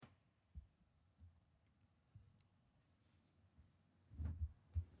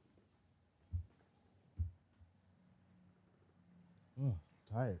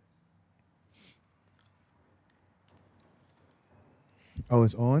tired. Oh,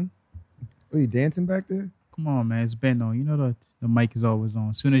 it's on? Are you dancing back there? Come on, man. It's been on. You know the mic is always on.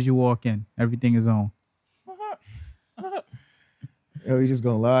 As soon as you walk in, everything is on. Yo, we just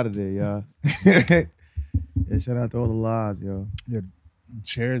gonna lie today, y'all. Yeah, shout out to all the lies, yo. Yeah,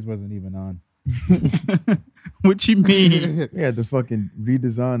 chairs wasn't even on. What you mean? We had to fucking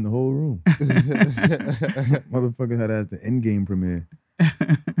redesign the whole room. Motherfucker had as the Endgame premiere.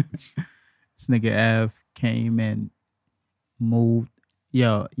 This nigga Av came and moved.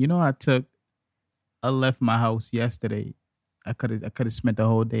 Yo, you know I left my house yesterday. I could have spent the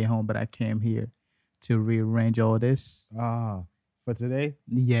whole day home, but I came here to rearrange all this. For today?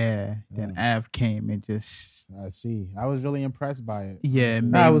 Yeah. Then Av came and just I see. I was really impressed by it. yeah,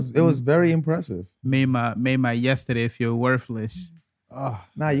 It was very impressive. made my yesterday feel worthless.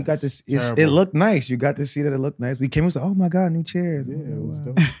 Nah, you got this. It terrible. looked nice. You got to see that it looked nice. We came and said, "Oh my god, new chairs!" Yeah, it was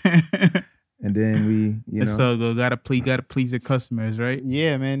Wow. dope. And then we, It's so good. Gotta please the customers, right?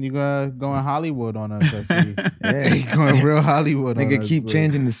 Yeah, man, you gotta go in Hollywood on us. I see. yeah, You going real Hollywood on us. nigga keep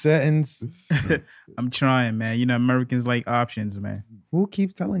changing the settings. I'm trying, man. You know, Americans like options, man. Who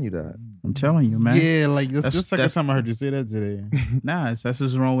keeps telling you that? I'm telling you, man. Yeah, like this That's- the second that's- time I heard you say that today. Nah, that's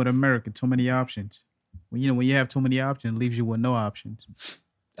what's wrong with America. Too many options. When you have too many options, it leaves you with no options.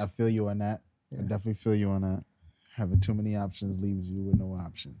 I feel you on that. I definitely feel you on that. Having too many options leaves you with no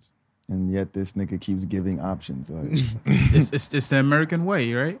options. And yet this nigga keeps giving options. Like, It's the American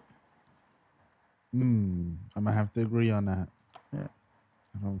way, right? I'm gonna have to agree on that. Yeah.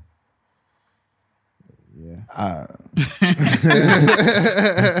 I don't. Yeah.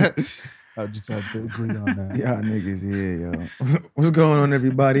 I just have to agree on that. y'all niggas here, yo. What's going on,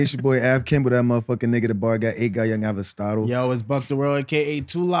 everybody? It's your boy Av Kimball, that motherfucking nigga. The bar got 8 guy, young Avastado. Yo, it's Buck the World, aka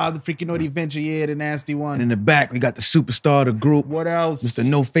Too Loud, the freaking naughty venture, yeah, the nasty one. And in the back, we got the superstar of the group, What else? Mr.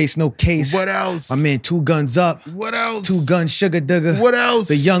 No Face, No Case. What else? My man, 2 Guns Up, What else? 2 Gun Sugar Dugger. What else?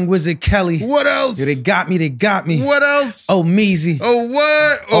 The Young Wizard Kelly. What else? Yo, they got me. What else? Oh, Meezy. Oh,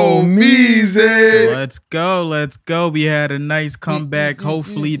 what? Oh, Meezy. Let's go. We had a nice comeback.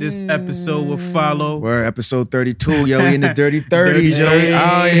 Hopefully this episode will follow. We're episode 32, yo. We in the dirty 30s, yo. We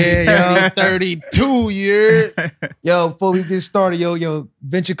out here, yo. 32 year. Yo, before we get started, yo,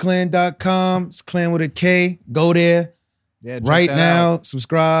 ventureclan.com. It's clan with a K. Go there Yeah, check right that now. out.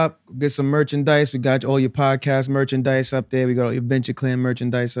 Subscribe. Get some merchandise. We got all your podcast merchandise up there. We got all your Venture Clan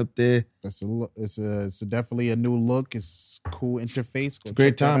merchandise up there. It's definitely a new look. It's a cool interface. It's a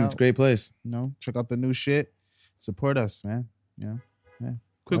great time. It's a great place. You know, check out the new shit. Support us, man. Yeah.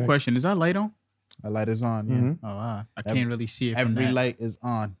 Quick Right. question. Is that light on? The light is on. Yeah. Mhm. Oh, wow. I Every- can't really see it from Every that. light is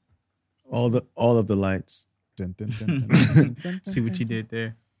on. All of the lights. Dun, dun, dun, dun, dun, dun, See what you did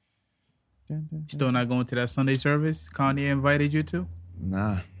there. dun, dun, Still not going to that Sunday service Kanye invited you to?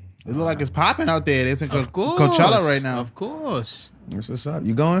 Nah. It look like it's popping out there. It's in Of course. Coachella right now. Of course. That's what's up.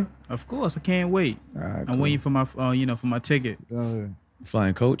 You going? Of course. I can't wait. All right, I'm cool. waiting for my for my ticket.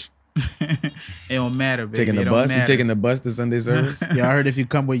 Flying coach. It don't matter, baby. Taking the It don't bus. You matter. taking the bus to Sunday service? Yeah, I heard if you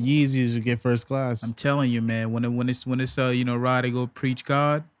come with Yeezys, you get first class. I'm telling you, man. When it's ride to go preach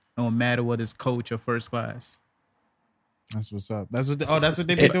God, it don't matter whether it's coach or first class. That's what's up. That's what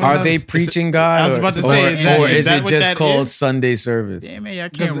they be doing. Are now? they preaching God? I was about to or, say, is that- or is is that it what just that called is? Sunday service? Damn, man, y'all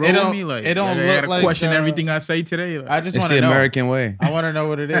 'Cause can't it roll don't- me like it don't I look gotta like, question everything I say today. Like. I just It's want the to know. American way. I want to know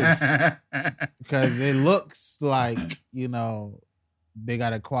what it is because it looks like they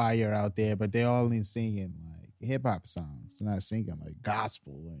got a choir out there, but they're only singing like hip hop songs. They're not singing like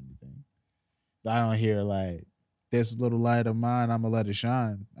gospel or anything. I don't hear like this little light of mine. I'ma let it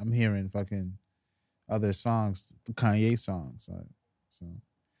shine. I'm hearing fucking other songs, the Kanye songs. Like, so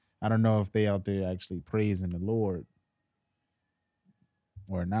I don't know if they out there actually praising the Lord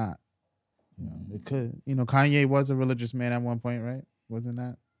or not. It could. Kanye was a religious man at one point, right? Wasn't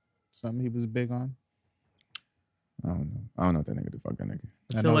that something he was big on? I don't know. I don't know what that nigga the fuck that nigga.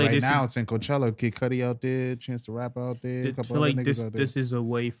 I feel know like right this now is- it's in Coachella. Kid Cudi out there, Chance the Rapper out there, a I couple feel other like niggas out there. this is a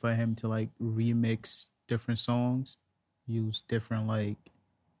way for him to like remix different songs, use different like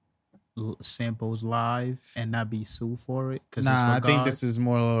samples live, and not be sued for it. Nah, I think this is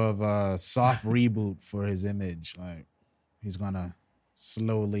more of a soft reboot for his image. Like he's gonna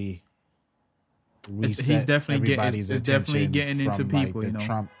slowly reset he's definitely getting- everybody's it's definitely attention getting into from, people, like, the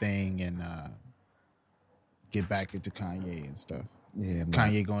Trump thing and get back into Kanye and stuff. Yeah, man.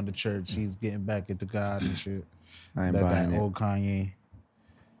 Kanye going to church, he's getting back into God and shit. I ain't That buying it. old Kanye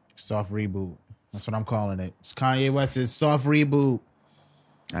soft reboot. That's what I'm calling it. It's Kanye West's soft reboot.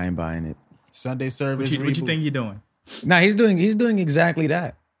 I ain't buying it. Sunday service. What you reboot. think you're doing? Nah, he's doing exactly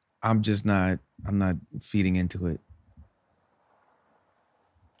that. I'm not feeding into it.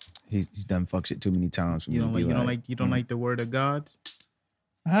 He's done fuck shit too many times for me to be You don't like the word of God?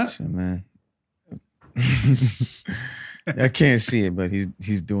 Shit, man. I can't see it, but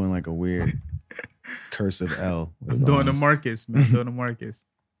he's doing like a weird cursive L. I'm doing the Marcus, man. I'm doing the Marcus.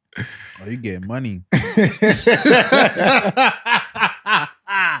 Oh, you getting money.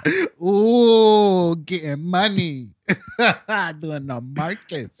 Ooh, getting money. Doing the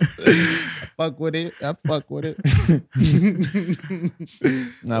markets. I fuck with it.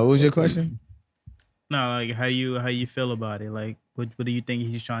 Now, what was your question? No, like how you feel about it? Like, what do you think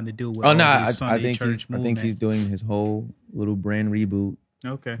he's trying to do with I movement? think he's doing his whole little brand reboot.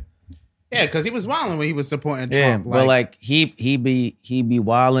 Okay. Yeah, because he was wilding when he was supporting Trump. Yeah, but like he be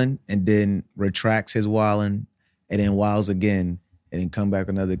wilding and then retracts his wilding and then wilds again and then come back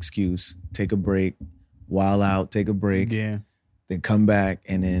with another excuse, take a break, wild out, take a break, then come back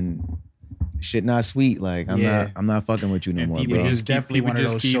and then shit not sweet. Like I'm not fucking with you no more, bro. He's definitely one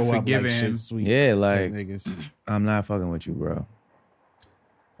of those show up like shit sweet. Yeah, like I'm not fucking with you, bro.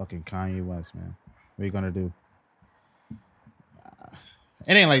 Fucking Kanye West, man. What are you gonna do?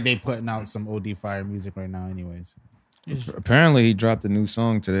 It ain't like they putting out some OD fire music right now, anyways. Apparently, he dropped a new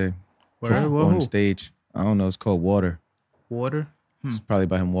song today on stage. I don't know. It's called Water. Water? It's probably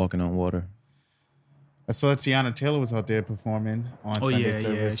by him walking on water. I saw Tiana Taylor was out there performing on Sunday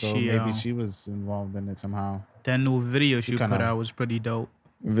service, so she, maybe she was involved in it somehow. That new video she put out was pretty dope.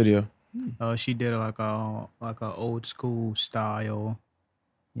 Video. She did like a old school style,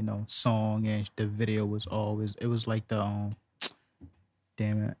 song, and the video was like the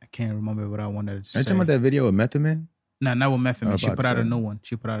damn it, I can't remember what I wanted to say. Are you talking about that video with Method Man? No, not with Method Man. She put out a new one.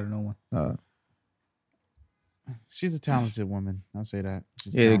 She's a talented woman. I'll say that.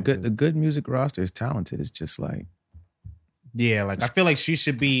 The good music roster is talented. It's just like I feel like she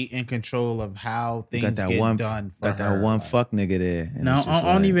should be in control of how things get done. Got that one fuck nigga there. No, I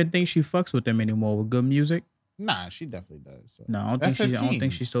don't even think she fucks with them anymore with good music. Nah, she definitely does. So. No, I don't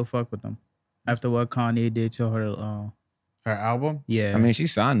think she still fuck with them after what Kanye did to her. Her album? Yeah. I mean, she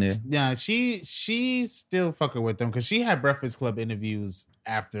signed it. Yeah, she's still fucking with them because she had Breakfast Club interviews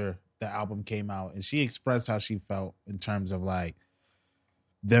after the album came out, and she expressed how she felt in terms of like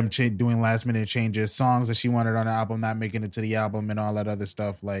them doing last minute changes, songs that she wanted on the album not making it to the album, and all that other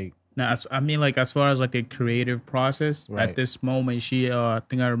stuff. Like, now, I mean, like as far as like the creative process at this moment, she I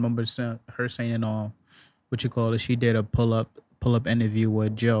think I remember her saying what you call it. She did a pull up interview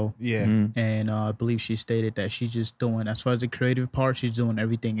with Joe. Yeah. Mm-hmm. And I believe she stated that she's just doing, as far as the creative part, she's doing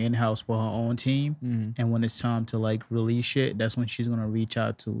everything in-house for her own team. Mm-hmm. And when it's time to like release shit, that's when she's going to reach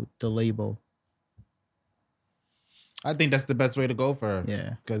out to the label. I think that's the best way to go for her.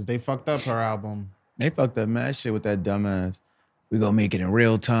 Yeah. Because they fucked up her album. They fucked up mad shit with that dumbass. We gonna make it in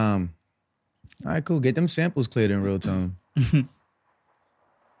real time. All right, cool. Get them samples cleared in real time.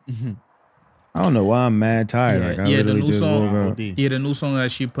 I don't know why I'm mad tired. Like I literally just woke up. Yeah, the new song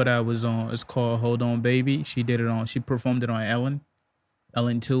that she put out it's called Hold On Baby. She performed it on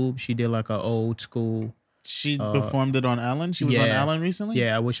Ellen Tube. She did like an old school. She performed it on Ellen? She was on Ellen recently?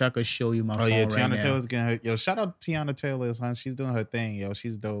 Yeah, I wish I could show you my phone right Tiana now. Taylor's getting her. Yo, shout out Tiana Taylor, huh? She's doing her thing, yo.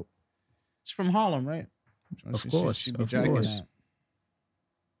 She's dope. She's from Harlem, right? Of course. She be jacking that.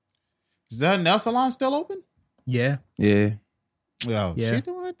 Is that nail salon still open? Yeah. Yeah. Yo, she's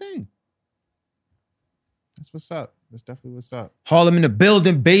doing her thing. That's what's up. That's definitely what's up. Harlem in the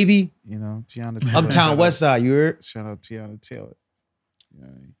building, baby. Tiana Taylor. Uptown West Side, you heard? Shout out Tiana Taylor. Yeah.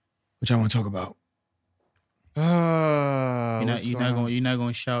 What y'all want to talk about? You're not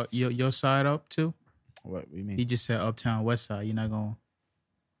gonna shout your side up too? What do you mean? He just said Uptown West Side. You're not gonna.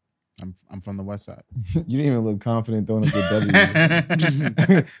 I'm from the West Side. You didn't even look confident throwing up the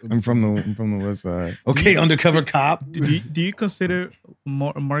W. I'm from the West Side. Okay, undercover cop. Do you consider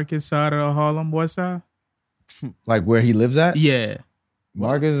Marcus side of Harlem West Side? Like where he lives at? Yeah.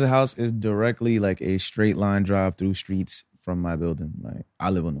 Marcus' house is directly like a straight line drive through streets from my building. Like I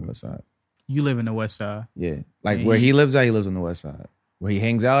live on the West Side. You live in the West Side. Yeah. Like where he lives at, he lives on the West Side. Where he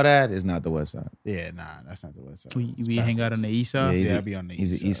hangs out at is not the West Side. Yeah, nah, that's not the West Side. We hang out on the East Side? Yeah, I be on the East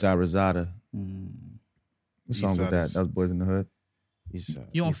Side. He's an East Side Rosada. What song was that? That was Boys in the Hood. East Side.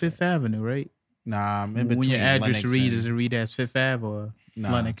 You on Fifth Avenue, right? Nah, I'm in between. When your address Lennox reads, does it read as Fifth Ave or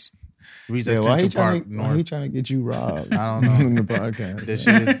Lennox? Reads at Central Park North. Why are you trying to get you robbed? I don't know. In the podcast.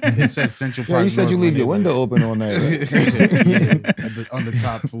 It says Central Park Yo, you said North you leave your window open all night, right? on the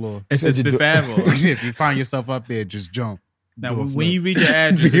top floor. It says Fifth Avenue. If you find yourself up there, just jump. Now, when you read your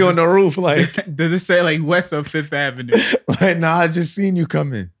address, be on the roof, like does it say like west of Fifth Avenue? Like, nah, I just seen you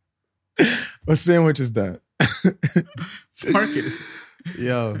come in. What sandwich is that? Marcus.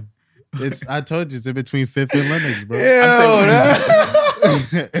 Yo, I told you it's in between Fifth and Lennox, bro. Yo,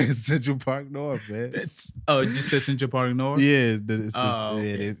 It's Central Park North, man. It just says Central Park North? Yeah,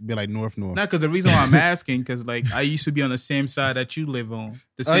 Okay. it'd be like North. Not because the reason why I'm asking, because like I used to be on the same side that you live on.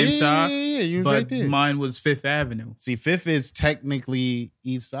 The same side. Yeah, you was but right there. mine was Fifth Avenue. See, Fifth is technically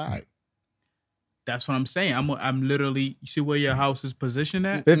East Side. That's what I'm saying. I'm literally, you see where your house is positioned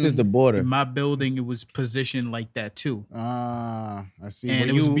at? Fifth is the border. In my building, it was positioned like that too. I see. And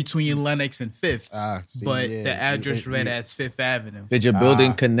it was between Lenox and Fifth. See, but yeah. the address read as Fifth Avenue. Did your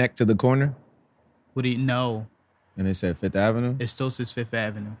building connect to the corner? No. And it said Fifth Avenue? It still says Fifth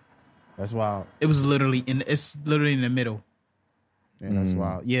Avenue. That's wild. It's literally in the middle. Yeah, that's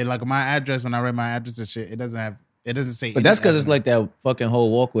wild. Yeah, like my address, when I read my address and shit, it doesn't say. But that's because it's like that fucking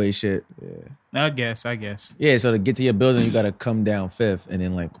whole walkway shit. Yeah. I guess. Yeah, so to get to your building, you gotta come down Fifth and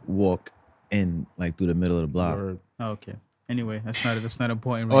then like walk in like through the middle of the block. Okay. Anyway, that's not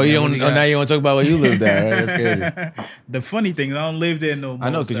important. Right now you want to talk about where you live there, right? That's crazy. The funny thing is I don't live there no more. I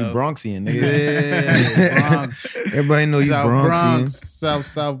know, because you Bronxian, nigga. Yeah, Bronx. Everybody know you Bronxian.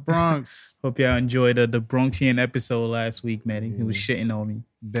 South Bronx. Hope y'all enjoyed the Bronxian episode last week, man. He was shitting on me.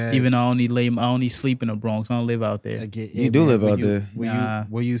 Even though I only sleep in the Bronx. I don't live out there. You do live out there.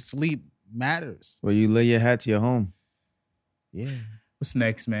 Where you sleep matters. Where you lay your hat to your home. Yeah. What's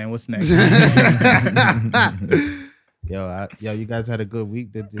next, man? What's next? Yo, you guys had a good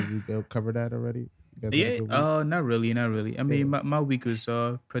week. Did we cover that already? Yeah, not really. I mean, my week was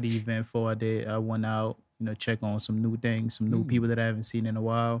pretty eventful. I went out, check on some new things, some new people that I haven't seen in a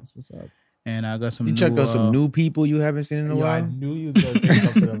while. That's what's up. And I got some. You check on some new people you haven't seen in a while. I knew you was gonna say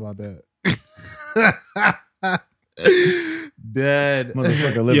something about that. Dead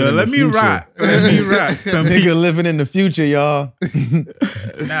motherfucker living in let the me future. rock. Let me rock. Some nigga living in the future, y'all.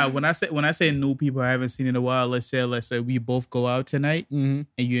 Now, when I say new people I haven't seen in a while, let's say we both go out tonight, and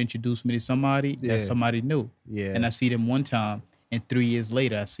you introduce me to somebody that's somebody new, and I see them one time, and 3 years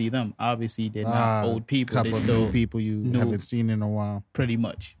later I see them. Obviously, they're not old people. Couple they still new people you haven't seen in a while. Pretty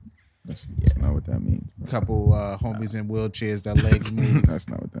much. That's not what that means. Bro. Couple homies in wheelchairs that legs move. That's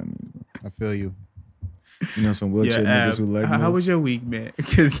not what that means. Bro. I feel you. You know some wheelchair niggas who leg move. How was your week, man?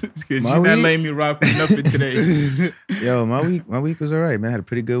 Because you're not letting me rock with nothing today. Yo, my week was all right, man. I had a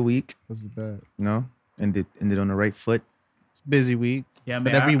pretty good week. Wasn't bad. No, ended on the right foot. It's a busy week. Yeah, man.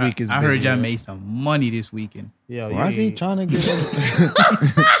 But every week is busy. I heard y'all made some money this weekend. Yo, why is he trying to get?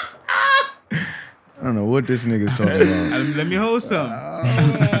 I don't know what this nigga's talking about. Let me hold some.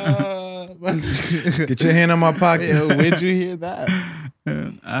 Get your hand on my pocket. Yo, where'd you hear that?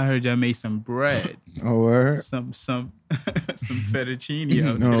 I heard y'all made some bread. Oh, word? Some fettuccine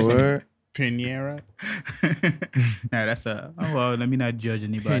out no, there. word? Pinera? Nah, that's let me not judge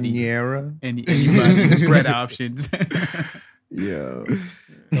anybody. Pinera? Anybody's bread options. Yo.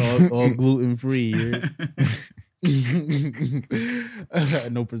 All gluten free.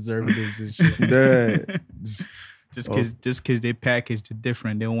 No preservatives and shit. Just cause they packaged it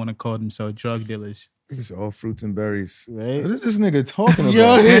different, they don't want to call themselves drug dealers. It's all fruits and berries. Right? What is this nigga talking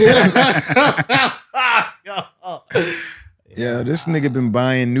about? Yeah, this nigga been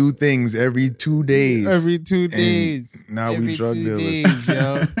buying new things every 2 days. Every 2 days. And now every we drug 2 dealers. Days,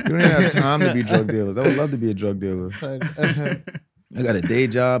 yo. You don't even have time to be drug dealers. I would love to be a drug dealer. I got a day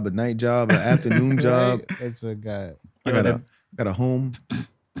job, a night job, an afternoon job. That's a guy. I got a home.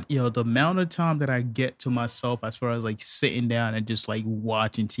 Yo, the amount of time that I get to myself as far as like sitting down and just like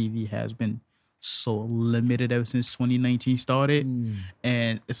watching TV has been so limited ever since 2019 started.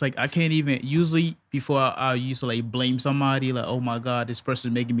 And it's like I can't even, usually before I used to like blame somebody like, oh my God, this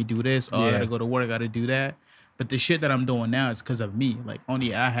person's making me do this. Oh, I gotta go to work, I gotta do that. But the shit that I'm doing now is because of me. Like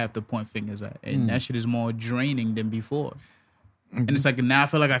only I have to point fingers at. And that shit is more draining than before. And it's like now I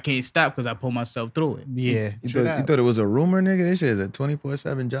feel like I can't stop because I pull myself through it. Yeah. You thought it was a rumor, nigga? This shit is a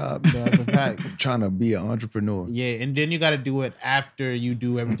 24/7 job. That's a fact. Trying to be an entrepreneur. Yeah, and then you got to do it after you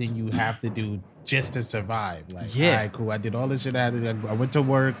do everything you have to do just to survive. Like, all right, cool. I did all this shit. I went to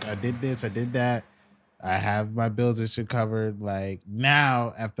work. I did this. I did that. I have my bills and shit covered. Like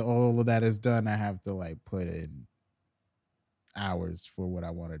now, after all of that is done, I have to like put in hours for what I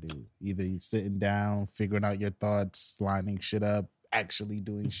want to do. Either you sitting down, figuring out your thoughts, lining shit up, actually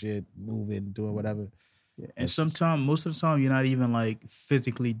doing shit, moving, doing whatever. Yeah. And sometimes, most of the time, you're not even like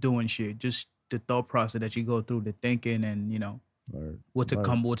physically doing shit. Just the thought process that you go through, the thinking, and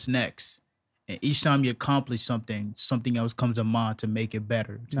what's next. And each time you accomplish something else comes to mind to make it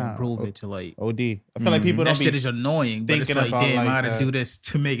better, to improve it, to like OD. I feel like people don't that shit is annoying, but it's like, damn, I gotta do this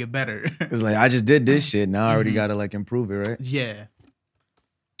to make it better. It's like I just did this shit. Now I already gotta like improve it, right? Yeah.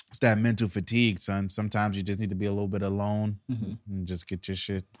 It's that mental fatigue, son. Sometimes you just need to be a little bit alone and just get your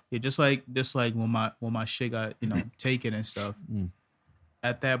shit. Yeah, just like when my shit got taken and stuff.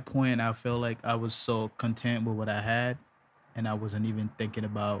 at that point, I feel like I was so content with what I had, and I wasn't even thinking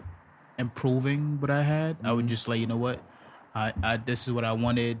about improving what I had. I would just like, you know what, I this is what I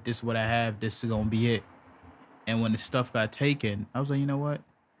wanted. This is what I have. This is gonna be it. And when the stuff got taken, I was like, you know what,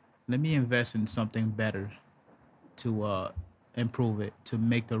 let me invest in something better to improve it, to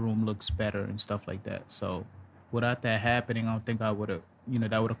make the room looks better and stuff like that. So without that happening, I don't think I would have,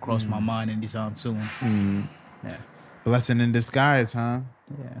 that would have crossed my mind anytime soon. Yeah. Blessing in disguise, huh?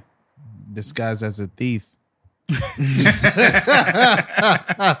 Yeah. Disguised as a thief.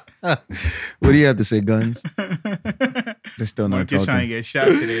 What do you have to say, Guns? They're still not talking. Just trying to get shot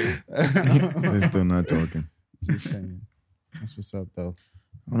today. They're still not talking. Just saying. That's what's up, though.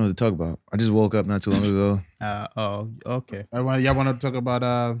 I don't know what to talk about. I just woke up not too long ago. Okay. Y'all want to talk about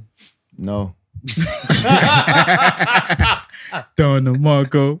No. Don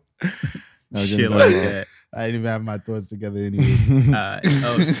DeMarco. No, Shit like that. I didn't even have my thoughts together anyway.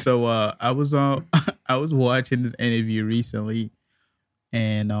 So I was watching this interview recently,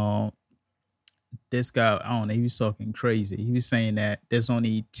 and this guy, I don't know, he was talking crazy. He was saying that there's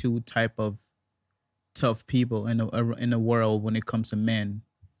only two type of tough people in the world when it comes to men,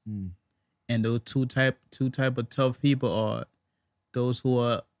 and those two type of tough people are those who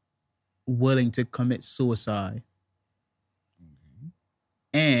are willing to commit suicide,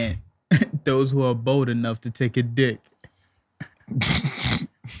 and those who are bold enough to take a dick.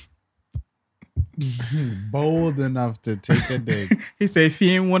 Bold enough to take a dick. He said, if you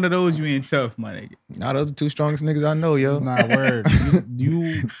ain't one of those, you ain't tough, my nigga. Nah, those are two strongest niggas I know, yo. Nah, word.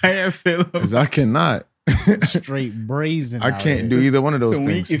 You I feel Because I cannot. straight brazen. I can't do either one of those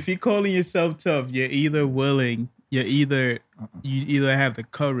things. If you're calling yourself tough, you either have the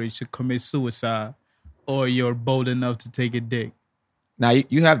courage to commit suicide, or you're bold enough to take a dick. Now,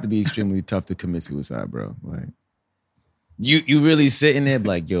 you have to be extremely tough to commit suicide, bro. Like, you really sitting there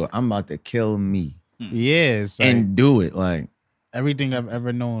like, yo, I'm about to kill me. Yes. Like, and do it. Like, everything I've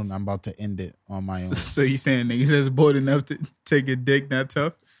ever known, I'm about to end it on my own. So you saying niggas that's bold enough to take a dick, not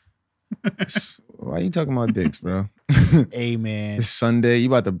tough? Why you talking about dicks, bro? Hey, man. It's Sunday. You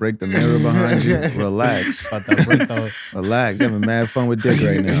about to break the mirror behind you. Relax. About to break the... Relax. You having mad fun with dick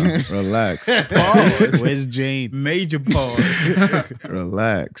right now. Relax. Pause. Where's Jane? Major pause.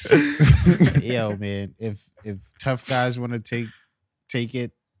 Relax. Yo, man. If tough guys want to take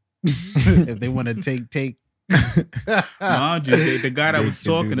it, if they want to take. Mind you, the guy that was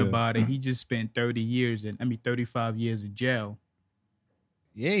talking about it, he just spent 35 years in jail.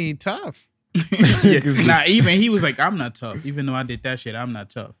 Yeah, he tough. Nah, even he was like, I'm not tough. Even though I did that shit, I'm not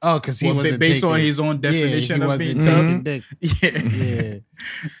tough. Oh, because he wasn't based on his own definition of being tough. Dick. Yeah.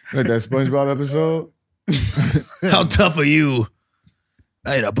 Like that SpongeBob episode. How tough are you?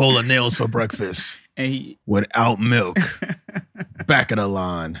 I ate a bowl of nails for breakfast. And without milk. Back of the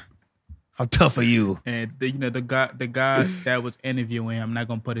line. How tough are you? And the guy that was interviewing him, I'm not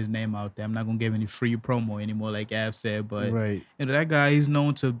gonna put his name out there. I'm not gonna give any free promo anymore, like Av said. But right. That guy, he's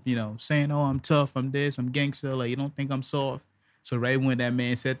known to saying, "Oh, I'm tough, I'm this, I'm gangster." Like, you don't think I'm soft. So right when that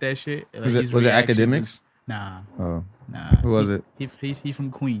man said that shit, like, was it Academics? Nah. Oh. Nah. Who was it? He from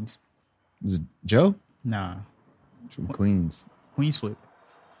Queens. Was it Joe? Nah. From Queens. Queens Flip.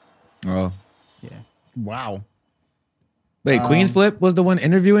 Oh. Yeah. Wow. Wait, Queens Flip was the one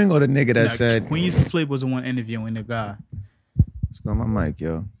interviewing, or the nigga that said Queens Flip was the one interviewing the guy? Let's go on my mic,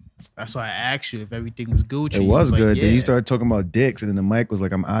 yo. That's why I asked you if everything was Gucci. It was good. Yeah. Then you started talking about dicks, and then the mic was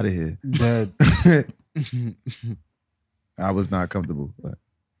like, "I'm out of here." I was not comfortable. But...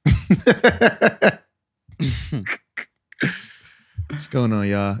 What's going on,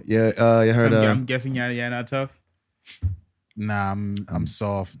 y'all? Yeah, you heard. I'm guessing y'all not tough. Nah, I'm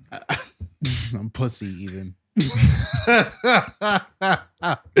soft. I'm pussy even. You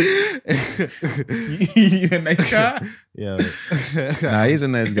a nice guy? Yeah. Nah, he's a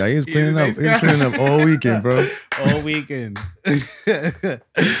nice guy. He was cleaning up. He was cleaning up all weekend, bro. All weekend. Try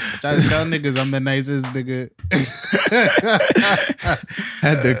to tell niggas I'm the nicest nigga.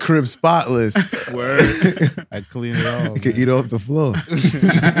 Had the crib spotless. Word. I clean it all. You could eat off the floor.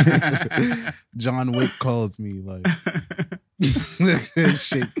 John Wick calls me like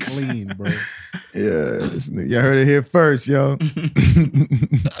shit clean, bro. Yeah, you heard it here first, yo.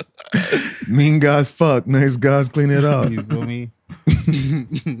 Mean guys fuck, nice guys clean it up. You feel me?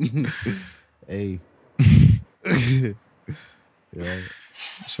 Hey. Yeah.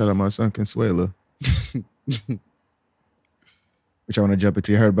 Shout out my son Consuela. Which I want to jump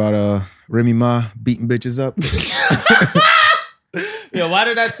into. You heard about Remy Ma beating bitches up? Yo, why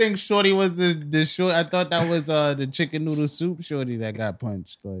did I think Shorty was the short? I thought that was the chicken noodle soup Shorty that got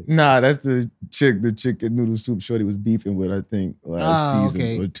punched. Like, nah, that's the chicken noodle soup Shorty was beefing with, I think, last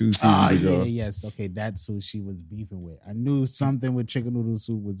season or 2 seasons ago. Yeah, yes. Okay, that's who she was beefing with. I knew something with chicken noodle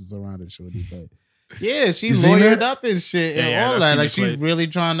soup was surrounded Shorty, but yeah, she lawyered up and shit and all that. Like, she's really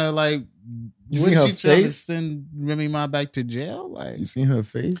trying to, like, you see her face? To send Remy Ma back to jail? Like, you seen her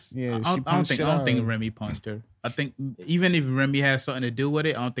face? Yeah, I don't think Remy punched her. I think even if Remy has something to do with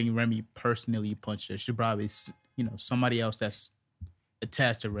it, I don't think Remy personally punched her. She probably, somebody else that's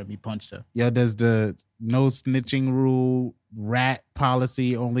attached to Remy punched her. Yo, does the no snitching rule rat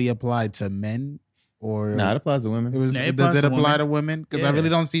policy only apply to men? Or it applies to women. Does it apply to women? Because I really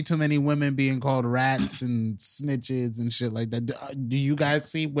don't see too many women being called rats and snitches and shit like that. Do you guys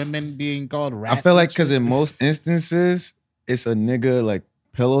see women being called rats? I feel like because in most instances, it's a nigga like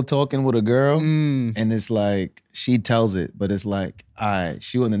pillow talking with a girl, and it's like she tells it, but it's like,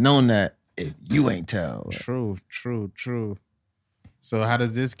 she wouldn't have known that if you ain't tell. True. So how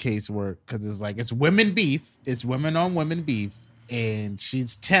does this case work? Because it's like it's women beef, it's women on women beef, and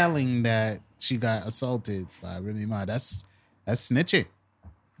she's telling that she got assaulted by Remy Ma. That's snitching.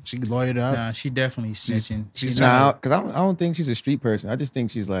 She lawyered up. Nah, she definitely snitching. Because I don't think she's a street person. I just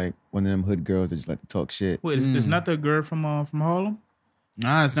think she's like one of them hood girls that just like to talk shit. Wait, it's not the girl from Harlem?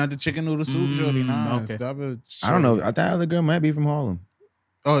 Nah, it's not the chicken noodle soup Shorty. Nah, okay. I don't know. That other girl might be from Harlem.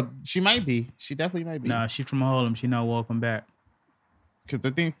 Oh, she might be. She definitely might be. Nah, she's from Harlem. She not welcome back. Because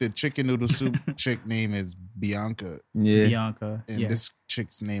I think the chicken noodle soup chick name is Bianca. Yeah. Bianca. And this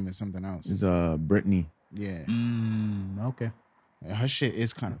chick's name is something else. It's Brittany. Yeah. Okay. And her shit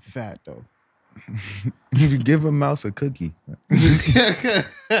is kind of fat, though. You give a mouse a cookie.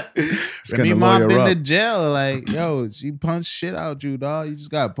 Remy Ma been to jail. Like, yo, she punched shit out you, dog. You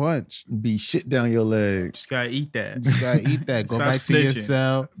just got punched. Be shit down your leg. Just gotta eat that. Go back to your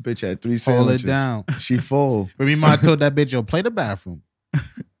cell. Bitch had 3 sandwiches. Hold it down. She full. Remy Ma told that bitch, yo, play the bathroom.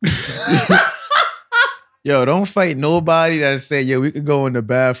 Yo, don't fight nobody that say, yo, we could go in the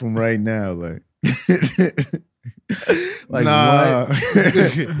bathroom right now. Like, like nah. What?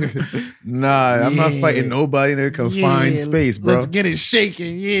 Nah, I'm not fighting nobody in a confined space, bro. Let's get it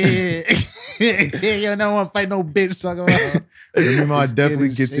shaking. Yeah. Yo, no one fight no bitch talking about. Remy Ma definitely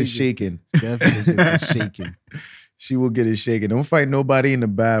gets it shaken. Definitely gets it shaken. She will get it shaken. Don't fight nobody in the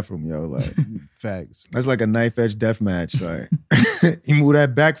bathroom, yo. Like, facts. That's like a knife edge death match. Like, you move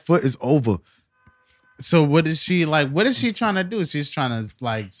that back foot, it's over. So what is she like? What is she trying to do? She's trying to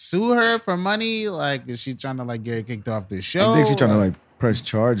like sue her for money. Like, is she trying to like get her kicked off the show? I think she's trying to like press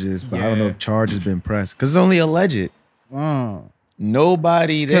charges, but I don't know if charges been pressed because it's only alleged.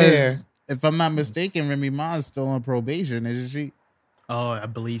 Nobody there. If I'm not mistaken, Remy Ma is still on probation, isn't she? Oh, I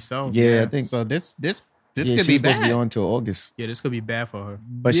believe so. Yeah, I think so. This could be she's bad. Supposed to be on till August. Yeah, this could be bad for her.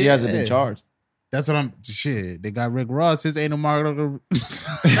 But she hasn't been charged. That's what I'm. Shit, they got Rick Ross. His anal monitor.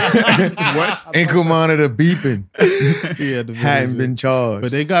 What? Ankle monitor beeping. Yeah, hadn't been charged.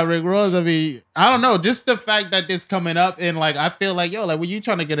 But they got Rick Ross. I mean, I don't know. Just the fact that this coming up and like, I feel like, yo, like, were you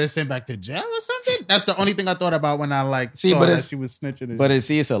trying to get her sent back to jail or something? That's the only thing I thought about when I like saw that she was snitching. But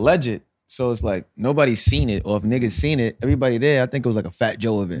it's alleged. So it's like nobody's seen it, or if niggas seen it, everybody there, I think it was like a Fat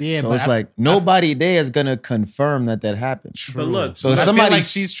Joe event. Yeah, so it's like nobody there is gonna confirm that happened. But look, so somebody, I feel like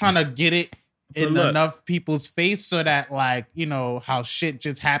she's trying to get it in enough people's face so that, like, you know how shit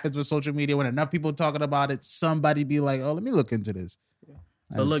just happens with social media. When enough people talking about it, somebody be like, "Oh, let me look into this."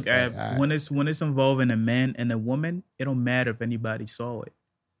 But look, like, when it's involving a man and a woman, it don't matter if anybody saw it.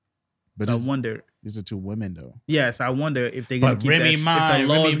 But so I wonder. These are 2 women, though. Yes, I wonder if they're gonna keep that. If the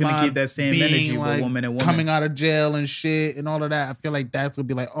law is gonna keep that same energy like, with woman and woman coming out of jail and shit and all of that. I feel like that's gonna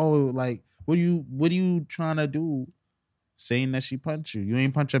be like, oh, like what are you trying to do? Saying that she punched you, you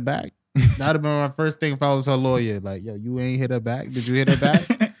ain't punch her back. That'd have been my first thing if I was her lawyer. Like, yo, you ain't hit her back. Did you hit her back?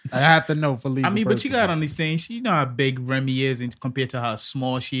 I have to know for legal. I mean, but you got on these things. You know how big Remy is, and compared to how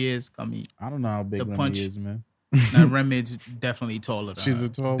small she is. I mean, I don't know how big Remy is, man. Now Remy is definitely taller than her. She's a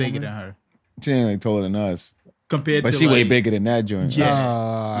tall bigger woman? than her. She ain't like taller than us. Compared but to she like, way bigger than that joint.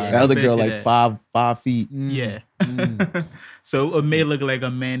 Yeah. The other girl like 5 feet. Yeah. So it may look like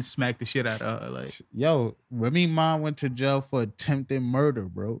a man smacked the shit out of her. Like, yo, Remy Ma went to jail for attempted murder,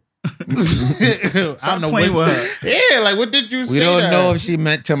 bro. I don't know with her. Yeah, like what did you say? We don't know if she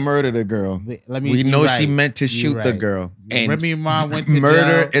meant to murder the girl. We know she meant to shoot the girl. And Remy Ma went to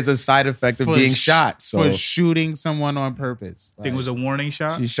murder jail is a side effect of being shot. So for shooting someone on purpose. I think it was a warning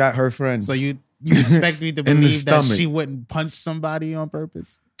shot. She shot her friend. So you expect me to believe that she wouldn't punch somebody on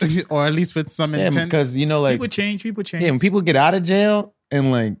purpose, or at least with some intent? Because you know, like people change. Yeah, when people get out of jail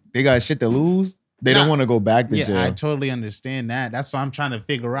and like they got shit to lose, They don't want to go back to jail. I totally understand that. That's why I'm trying to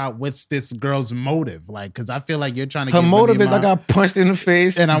figure out what's this girl's motive. Like, because I feel like you're trying to. Her motive is I got punched in the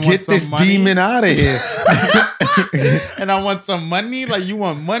face and I get this demon out of here. And I want some money. Like, you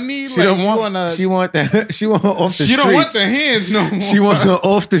want money? She don't want. She want that. She want her off the streets. She don't want the hands no more. She want her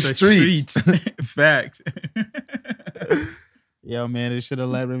off the streets. Facts. Yo, man, they should have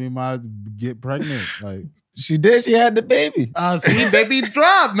let Remy Ma get pregnant. Like. She did. She had the baby. See, baby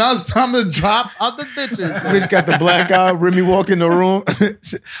dropped. Now it's time to drop other bitches. Bitch got the black eye. Remy walked in the room.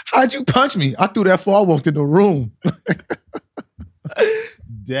 How'd you punch me? I threw that before I walked in the room.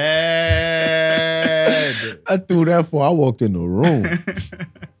 Dead. I threw that before I walked in the room.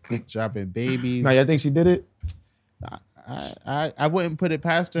 Dropping babies. Now, y'all think she did it? I wouldn't put it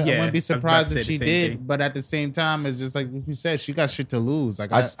past her. Yeah, I wouldn't be surprised if she did. thing. But at the same time, it's just like you said, she got shit to lose.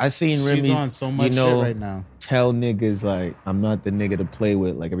 Like I seen Remy. She's on so much shit right now. Tell niggas like I'm not the nigga to play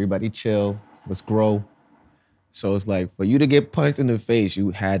with. Like everybody chill. Let's grow. So it's like for you to get punched in the face,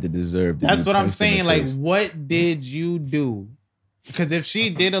 you had to deserve. That's what I'm saying. Like, what did you do? Because if she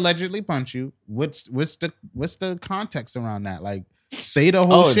did allegedly punch you, what's the context around that? Like, say the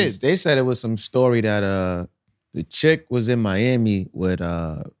whole shit. They said it was some story that the chick was in Miami with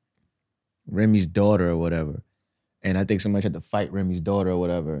Remy's daughter or whatever. And I think somebody tried to fight Remy's daughter or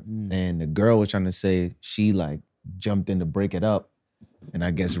whatever. And the girl was trying to say she like jumped in to break it up. And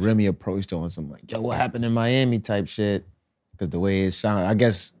I guess Remy approached her on some like, yo, what happened in Miami type shit. Because the way it sounded, I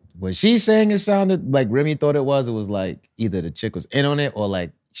guess what she's saying it sounded like Remy thought it was like either the chick was in on it or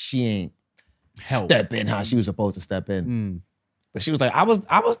like she ain't step in how she was supposed to step in. But she was like, I was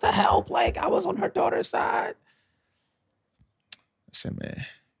the help. Like I was on her daughter's side. I said, man,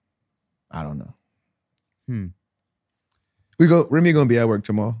 I don't know. Remy gonna be at work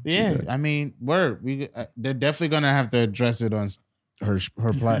tomorrow. Yeah, I mean, they're definitely gonna have to address it on her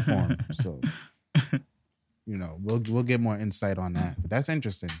platform. So, you know, we'll get more insight on that. But that's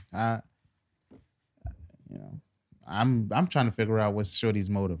interesting. I'm trying to figure out what's Shorty's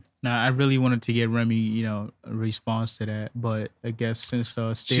motive. Now, I really wanted to get Remy, a response to that, but I guess since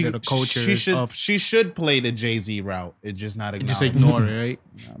the state of the culture, she should play the Jay-Z route. It's just not acknowledged. Just ignore it, right?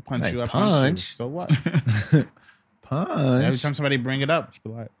 Punch like you, I punch. punch you. So what? Punch. Every time somebody bring it up, just be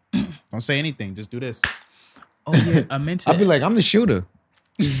like, don't say anything. Just do this. Oh yeah, I meant to. I'll be like, I'm the shooter.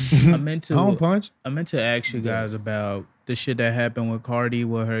 I meant to. I don't punch. I meant to ask you guys about the shit that happened with Cardi,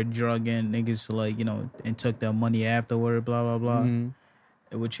 with her drugging niggas, like and took their money afterward, blah blah blah.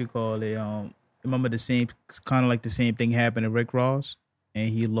 What you call it? Remember the same kind of like the same thing happened to Rick Ross, and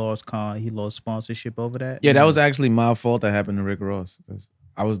he lost sponsorship over that. Yeah, that was actually my fault. That happened to Rick Ross because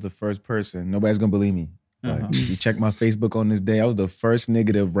I was the first person. Nobody's gonna believe me. Like, you check my Facebook on this day, I was the first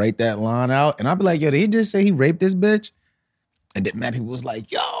nigga to write that line out, and I'd be like, yo, did he just say he raped this bitch? And then mad people was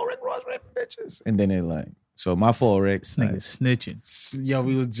like, yo, Rick Ross raping bitches, and then they like. So my fault, Rick. This nigga snitching. Yo,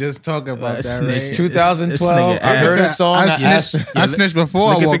 we was just talking about that, right? It's 2012. I heard a song. I snitched before.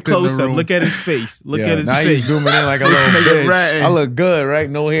 Look I at walked the close in the room. up. Look at his face. Look at his now face. He's zooming in like a little bitch. I look good, right?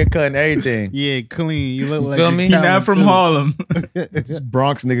 No haircut and everything. Yeah, clean. You look like feel me? He not from Harlem. This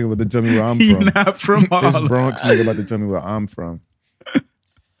Bronx nigga about to tell me where I'm He from. not from Harlem. This Bronx nigga about to tell me where I'm from.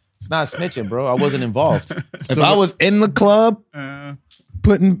 It's not snitching, bro. I wasn't involved. If I was in the club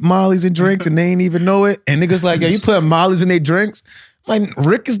putting Molly's in drinks and they ain't even know it, and niggas like, yo, you putting Molly's in their drinks? Like,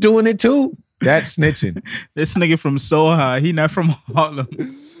 Rick is doing it too. That's snitching. This nigga from Soho. He not from Harlem.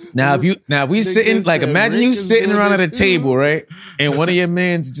 Now if we sitting, like, imagine Rick you is sitting doing around it at a too. table, right? And one of your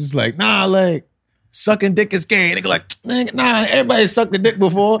men's just like, nah, like, sucking dick is gay. Nigga like, nigga, nah, everybody sucked the dick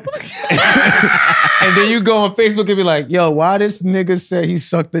before. And then you go on Facebook and be like, yo, why this nigga said he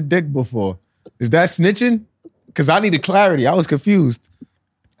sucked the dick before? Is that snitching? Because I needed clarity. I was confused.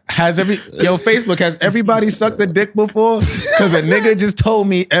 Facebook, has everybody sucked the dick before? Because a nigga just told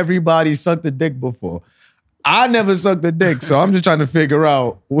me everybody sucked the dick before. I never sucked the dick, so I'm just trying to figure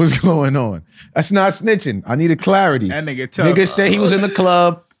out what's going on. That's not snitching. I needed clarity. That nigga tough. Nigga said he was in the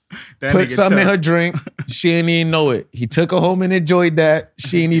club, That put nigga something in tough. her drink. She didn't even know it. He took her home and enjoyed that.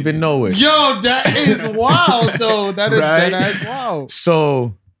 She didn't even know it. Yo, that is wild, though. That is Right? that is wild.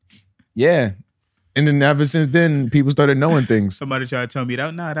 So, yeah. And then ever since then, people started knowing things. Somebody tried to tell me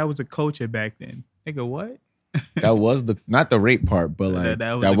that was a culture back then. Nigga, what? That was not the rape part, but like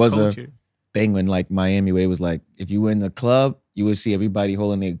that was culture. a thing when like Miami where it was like if you were in the club, you would see everybody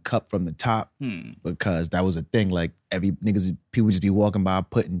holding a cup from the top because that was a thing. Like people just be walking by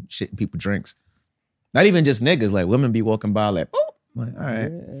putting shit in people's drinks. Not even just niggas, like women be walking by like, oh, like all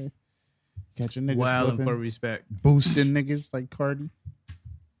right. Yeah. Catch a nigga Wilding slipping, for respect. boosting niggas like Cardi.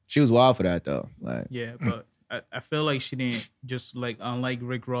 She was wild for that though. Like Yeah, but I feel like she didn't just like unlike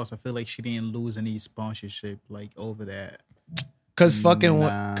Rick Ross. I feel like she didn't lose any sponsorship like over that.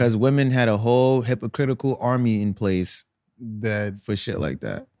 Cause women had a whole hypocritical army in place that for shit like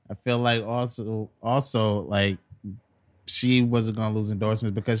that. I feel like also like she wasn't gonna lose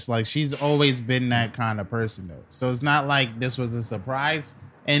endorsements because like she's always been that kind of person though. So it's not like this was a surprise.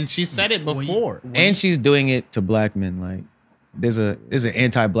 And she said it before. And she's doing it to black men. Like there's an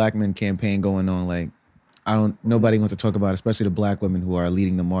anti-black men campaign going on. Like nobody wants to talk about it, especially the black women who are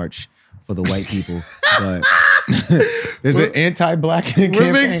leading the march for the white people. But there's an anti-black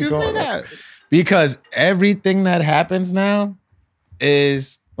campaign. What makes you say that? Because everything that happens now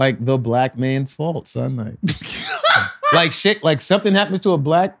is like the black man's fault, son. Like, like shit, like something happens to a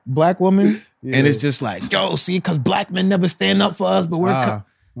black woman, and it's just like, yo, see, because black men never stand up for us, but we're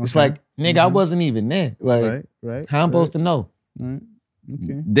it's like, nigga, I wasn't even there. Like, right. How I'm supposed to know? Right.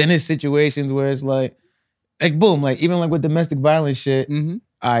 Okay. Then it's situations where it's like boom, like even like with domestic violence shit. Mm-hmm.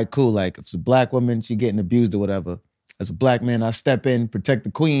 All right, cool. Like if it's a black woman, she getting abused or whatever. As a black man, I step in, protect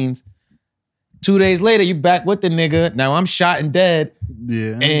the queens. 2 days later, you back with the nigga. Now I'm shot and dead.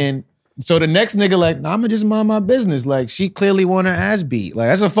 Yeah. And so the next nigga like, nah, I'ma just mind my business. Like she clearly want her ass beat. Like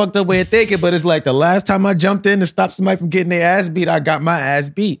that's a fucked up way of thinking, but it's like the last time I jumped in to stop somebody from getting their ass beat, I got my ass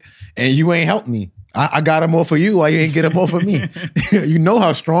beat. And you ain't helped me. I got him off of you. Why you ain't get him off of me? You know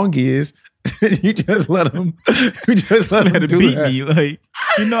how strong he is. You just let him. You just let him do beat that. me. Like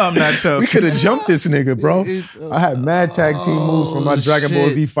you know I'm not tough. We could have jumped this nigga, bro. I had mad tag team moves from my Dragon Ball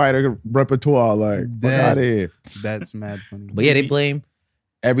Z fighter repertoire. Like fuck out of here. That's mad funny. But yeah, they blame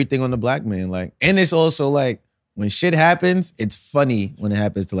everything on the black man. Like, and it's also like when shit happens, it's funny when it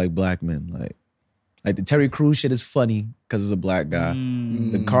happens to like black men. Like the Terry Crews shit is funny because it's a black guy.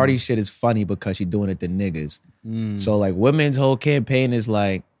 The Cardi shit is funny because she's doing it to niggas. So like women's whole campaign is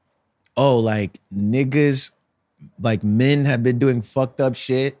like, oh, like niggas, like men have been doing fucked up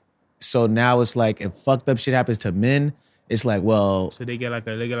shit. So now it's like if fucked up shit happens to men, it's like, well. So they get like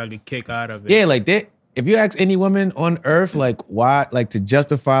a kick out of it. Yeah, like if you ask any woman on earth, like why, like to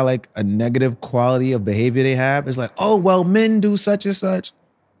justify like a negative quality of behavior they have, it's like, oh, well, men do such and such.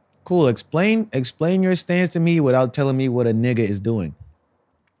 Cool. Explain your stance to me without telling me what a nigga is doing.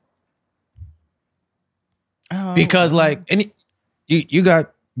 Because like you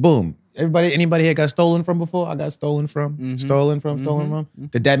got boom. Anybody here got stolen from before? I got stolen from. Stolen from.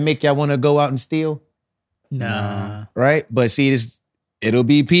 Did that make y'all want to go out and steal? Nah. Right? But see, it'll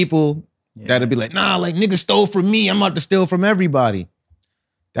be people that'll be like, nah, like nigga stole from me. I'm about to steal from everybody.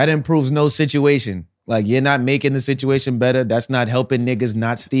 That improves no situation. Like you're not making the situation better. That's not helping niggas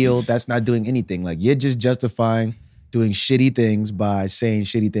not steal. That's not doing anything. Like you're just justifying doing shitty things by saying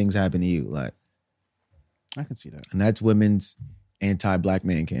shitty things happen to you. Like I can see that. And that's women's anti-black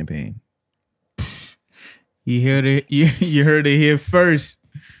man campaign. You heard it here first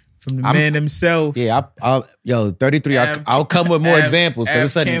from the man himself. Yeah, I'll 33. I'll come with more examples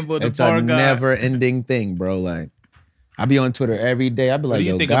because it's a never-ending thing, bro. Like I be on Twitter every day. I be like,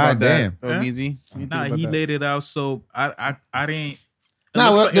 yo, goddamn. Easy. Nah, he laid it out. So I didn't.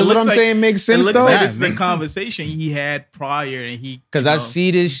 Nah, what I'm saying makes sense though. Like this is a conversation he had prior, and because I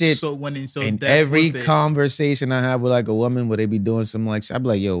see this shit so in every conversation I have with like a woman where they be doing something like, I be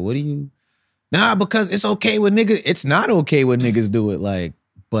like, yo, what do you? Nah, because it's okay when niggas. It's not okay when niggas do it. Like,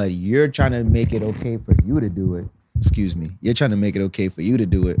 but you're trying to make it okay for you to do it. Excuse me. You're trying to make it okay for you to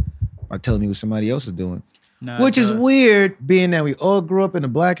do it by telling me what somebody else is doing. Which is weird, being that we all grew up in a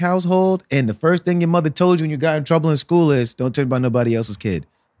black household, and the first thing your mother told you when you got in trouble in school is, don't tell me about nobody else's kid.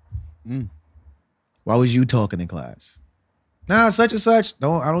 Why was you talking in class? Nah, such and such.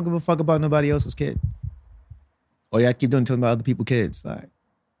 I don't give a fuck about nobody else's kid. Or y'all keep telling me about other people's kids. Like,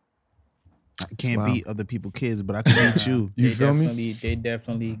 I can't beat other people's kids, but I can beat you. You feel me? They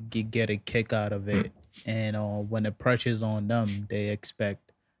definitely get a kick out of it. And when the pressure's on them, they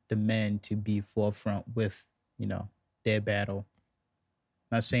expect the men to be forefront with, their battle.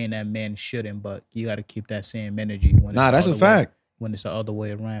 Not saying that men shouldn't, but you got to keep that same energy. That's a fact. When it's the other way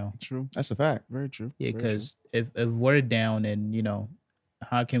around. True. That's a fact. Very true. Yeah, because if we're down and,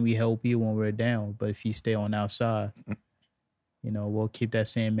 how can we help you when we're down? But if you stay on our side, we'll keep that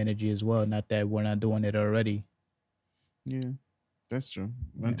same energy as well. Not that we're not doing it already. Yeah, that's true.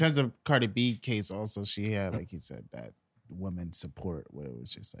 Yeah. In terms of Cardi B case also, she had, like he said, that women support where it was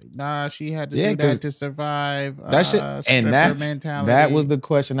just like, nah, she had to do that to survive. That shit, and that mentality. That was the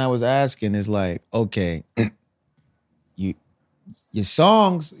question I was asking is like, okay, your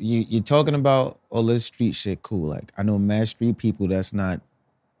songs, you're talking about all this street shit, cool. Like, I know mad street people that's not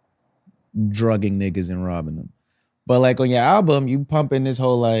drugging niggas and robbing them. But like on your album, you pumping this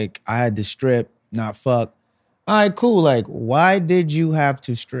whole like, I had to strip, not fuck. all right, cool. Like, why did you have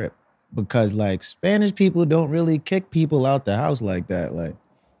to strip? Because like Spanish people don't really kick people out the house like that.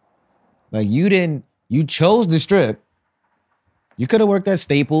 Like you chose to strip. You could have worked at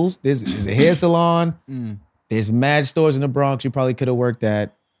Staples. There's a hair salon. There's mad stores in the Bronx you probably could have worked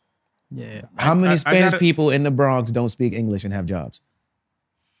at. Yeah. How many Spanish people in the Bronx don't speak English and have jobs?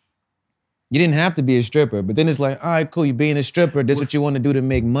 You didn't have to be a stripper, but then it's like, all right, cool, you're being a stripper. This is what you want to do to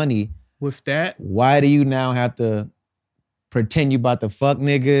make money. With that, why do you now have to pretend you about to fuck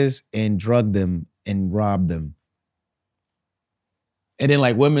niggas and drug them and rob them? And then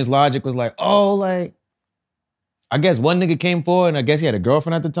like Women's Logic was like, oh, like, I guess one nigga came forward and I guess he had a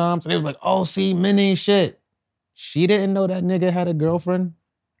girlfriend at the time. So they was like, oh, see, men ain't shit. She didn't know that nigga had a girlfriend.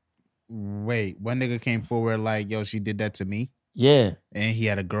 Wait, one nigga came forward like, yo, she did that to me? Yeah. And he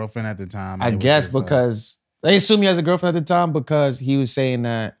had a girlfriend at the time. I guess because they assume he has a girlfriend at the time because he was saying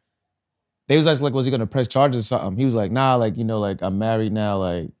that they was like, was he gonna press charges or something? He was like, nah, like, you know, like I'm married now,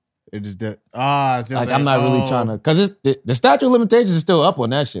 like it just like I'm not really trying to, cause the statute of limitations is still up on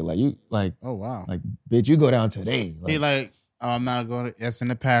that shit. Like you, like, oh wow, like bitch, you go down today. He like, oh, I'm not going to. That's in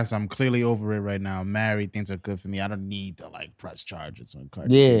the past. I'm clearly over it right now. I'm married. Things are good for me. I don't need to like press charges on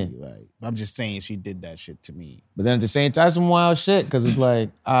Cardi. Yeah, like I'm just saying she did that shit to me. But then at the same time, some wild shit because it's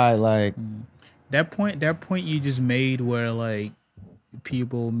like, I like that point you just made where like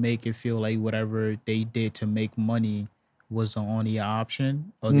people make it feel like whatever they did to make money was the only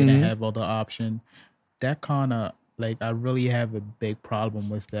option or they didn't have other option. That kind of like I really have a big problem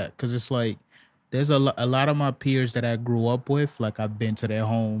with that because it's like. There's a lot of my peers that I grew up with, like I've been to their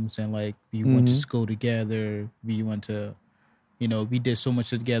homes and like we went to school together. We went to, you know, we did so much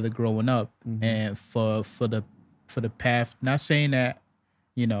together growing up. And for the path, not saying that,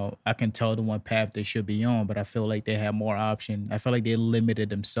 you know, I can tell them what path they should be on, but I feel like they have more option. I feel like they limited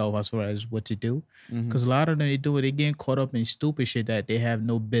themselves as far as what to do. Because a lot of them, they getting caught up in stupid shit that they have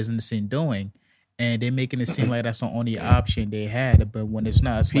no business in doing. And they're making it seem like that's the only option they had, but when it's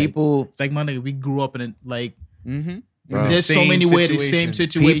not, it's people. It's like my nigga, we grew up in it, like. Bro. There's so many ways the same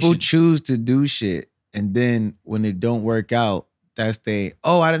situation. People choose to do shit, and then when it don't work out, that's I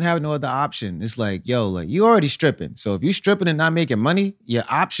didn't have no other option. It's like, yo, like you already stripping. So if you stripping and not making money, your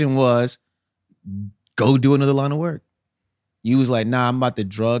option was go do another line of work. You was like, nah, I'm about to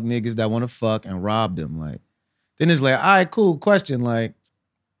drug niggas that want to fuck and rob them. Like, then it's like, all right, cool. Question, like.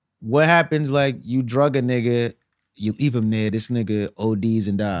 What happens, like, you drug a nigga, you leave him there, this nigga ODs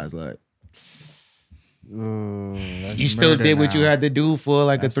and dies, like. You still did what you had to do for,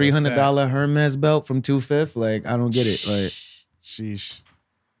 like, that's a $300 Hermes belt from 2/5? Like, I don't get it, like. Sheesh.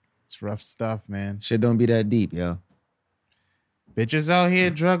 It's rough stuff, man. Shit don't be that deep, yo. Bitches out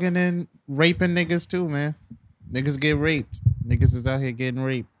here drugging and raping niggas, too, man. Niggas get raped. Niggas is out here getting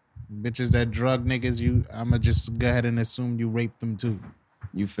raped. Bitches that drug niggas, I'ma just go ahead and assume you raped them, too.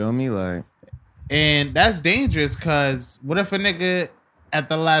 You feel me? Like, and that's dangerous because what if a nigga at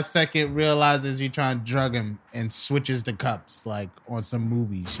the last second realizes you trying to drug him and switches the cups like on some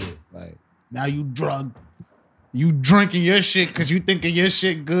movie shit? Like now you drinking your shit because you thinking your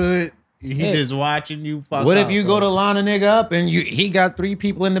shit good. He just watching you fuck. What up, if you go to line a nigga up and he got 3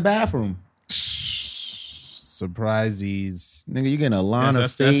 people in the bathroom? Surprises. Nigga, you getting a line of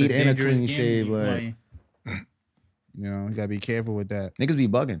fade and a clean shave. Like. You know, you gotta be careful with that. Niggas be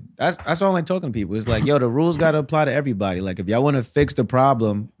bugging. That's all I'm talking to people. It's like, yo, the rules gotta apply to everybody. Like, if y'all want to fix the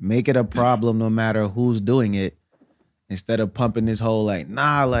problem, make it a problem no matter who's doing it. Instead of pumping this whole like,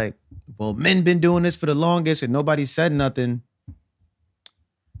 nah, like, well, men been doing this for the longest and nobody said nothing.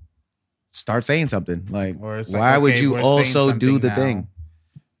 Start saying something. Like, why would you also do the thing?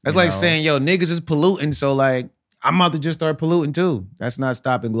 That's like saying, yo, niggas is polluting, so like, I'm about to just start polluting too. That's not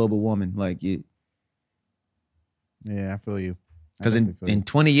stopping global warming. Like, yeah, I feel you. Because in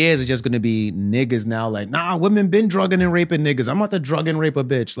 20 years, it's just going to be niggas now like, nah, women been drugging and raping niggas. I'm about to drug and rape a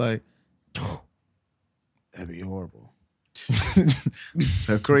bitch. Like, that'd be horrible. It's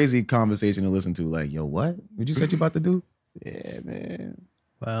a crazy conversation to listen to. Like, yo, what? What you said you about to do? Yeah, man.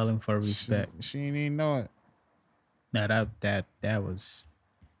 Filing for respect. She didn't even know it. Nah, that was...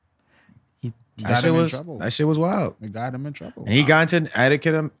 That shit was wild. It got him in trouble. And he got into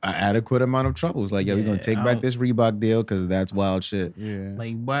an adequate amount of trouble. It's like, yo, we're going to take back this Reebok deal because that's wild shit. Yeah.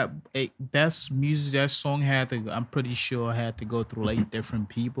 Like, what? That's music. That song I'm pretty sure had to go through like different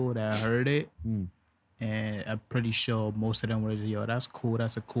people that heard it. And I'm pretty sure most of them were, yo, that's cool.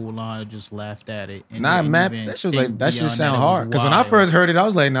 That's a cool line. Just laughed at it. And that shit sound hard. Because when I first heard it, I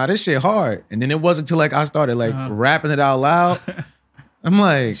was like, nah, this shit hard. And then it wasn't until like I started like rapping it out loud. I'm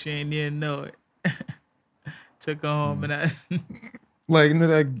like, she ain't even know it. Took her home and Like, you know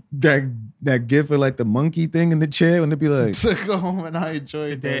that gif of like the monkey thing in the chair when they be like, Took her home and I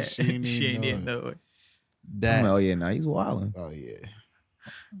enjoyed that. She didn't know it. That. Oh yeah, he's wilding. Oh yeah.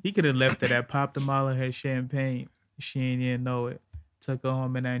 He could have left her that, popped a mile of her champagne. She ain't even know it. Took her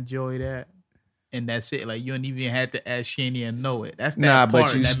home and I enjoyed that. And that's it. Like, you don't even have to ask Shani and know it. That's that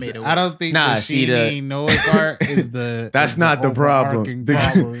part that made it work. I don't think the Shani know it part is the that's not the problem.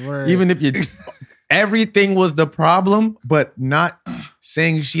 Even if you everything was the problem, but not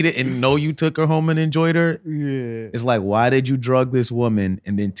saying she didn't know you took her home and enjoyed her. Yeah. It's like, why did you drug this woman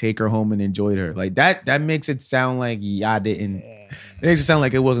and then take her home and enjoyed her? Like that makes it sound like y'all didn't. It makes it sound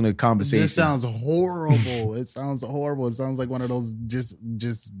like it wasn't a conversation. It sounds horrible. It sounds horrible. It sounds like one of those just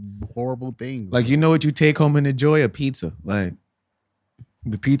horrible things. Like, you know what you take home and enjoy? A pizza. Like,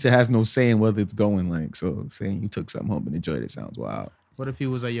 the pizza has no say in whether it's going. Like, so saying you took something home and enjoyed it sounds wild. What if he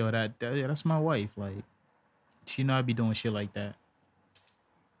was like, yo, that's my wife. Like, she know I be doing shit like that.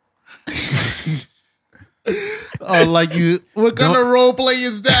 Oh, like you, what kind of role play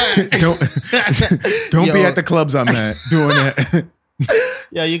is that? Don't be at the clubs I'm at doing that.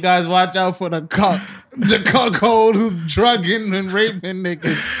 Yeah, you guys watch out for the cuckold who's drugging and raping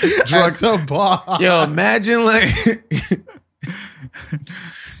niggas at the bar. Yo, imagine like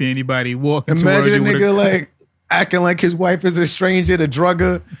see anybody walking. Imagine a nigga like acting like his wife is a stranger, the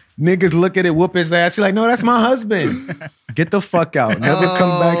drugger. Niggas look at it, whoop his ass. You're like, no, that's my husband. Get the fuck out. Never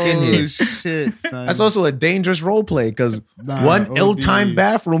come back in here. Shit, son. That's also a dangerous role play because one ill-timed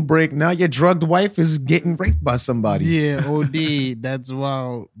bathroom break, now your drugged wife is getting raped by somebody. Yeah, OD. That's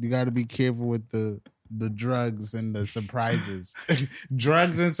wild. You got to be careful with the drugs and the surprises.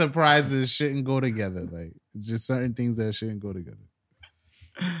 Drugs and surprises shouldn't go together. Like, it's just certain things that shouldn't go together.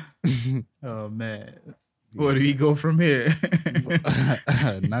 Oh, man. Where do we go from here?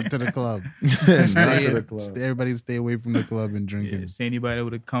 Not to the club. Not to the club. Everybody stay away from the club and drinking. Yeah, see anybody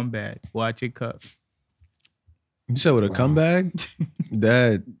with a comeback. Watch it cup. You said with a comeback?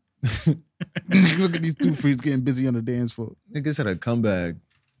 Dad. Look at these two freaks getting busy on the dance floor. Niggas had a comeback.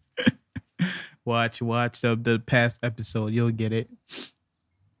 Watch the past episode. You'll get it.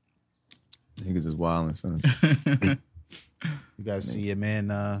 Niggas is wilding, son. You guys see your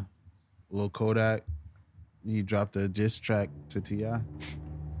man, Lil Kodak? He dropped a diss track to T.I.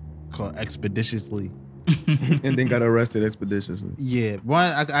 called Expeditiously. And then got arrested expeditiously. Yeah.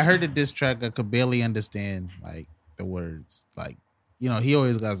 One, I heard the diss track. I could barely understand, like, the words. Like, you know, he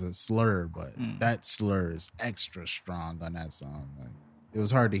always got a slur, but that slur is extra strong on that song. Like, it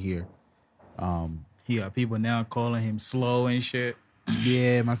was hard to hear. He got people now calling him slow and shit.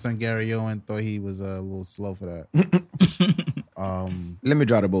 Yeah, my son Gary Owen thought he was a little slow for that. Let me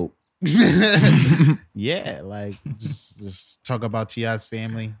draw the boat. Yeah, like just talk about T.I.'s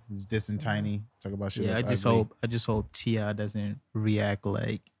family. He's dissing Tiny. Talk about shit. Yeah, like I just hope T.I. doesn't react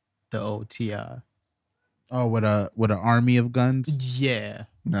like the old T.I. Oh, with an army of guns. Yeah.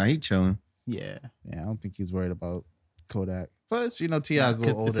 Nah, he chilling. Yeah. Yeah, I don't think he's worried about Kodak. Plus, you know, T.I.'s a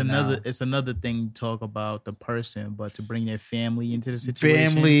little older now. It's another thing to talk about the person, but to bring their family into the situation.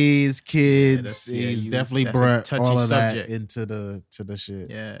 Families, kids. He's definitely brought all of subject. that into the shit.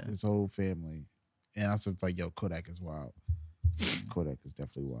 Yeah. His whole family. And I was like, yo, Kodak is wild. Kodak is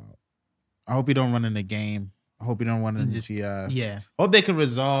definitely wild. I hope he don't run in the game. I hope he don't run into T.I. Yeah. Hope they can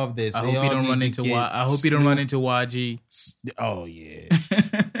resolve this. I hope he don't run into YG. Oh, yeah.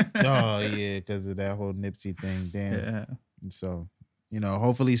 Oh, yeah, because of that whole Nipsey thing. Damn. Yeah. So, you know,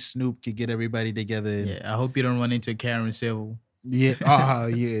 hopefully Snoop can get everybody together. Yeah, I hope you don't run into Karen Civil. Yeah.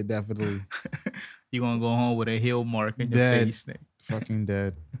 Yeah, definitely. You're going to go home with a heel mark in your face. Fucking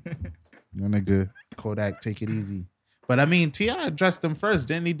dead. No nigga. Kodak, take it easy. But I mean, T.I. addressed him first,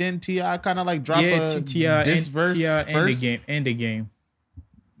 didn't he? Didn't T.I. kind of like drop a diss verse first? End the game.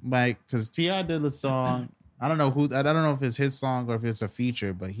 Like, because T.I. did a song. I don't know if it's his song or if it's a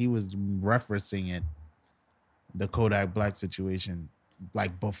feature, but he was referencing it, the Kodak Black situation,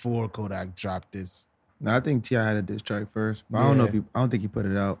 like before Kodak dropped this. No, I think T.I. had a diss track first, but I don't know if I don't think he put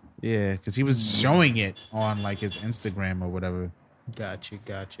it out. Yeah, because he was showing it on like his Instagram or whatever. Gotcha.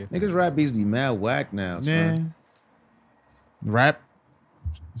 Niggas rap beats be mad whack now, son. Yeah. Rap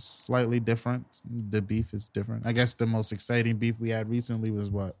slightly different. The beef is different. I guess the most exciting beef we had recently was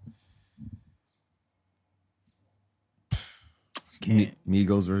what?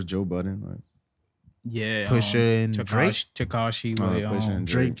 Migos versus Joe Budden. Like. Yeah. Pusha and Tekashi with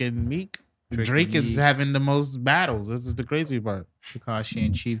Drake and Meek. Drake is having the most battles. This is the crazy part. Tekashi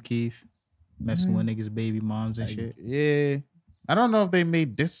and Chief Keef messing with niggas' baby moms and shit. Yeah. I don't know if they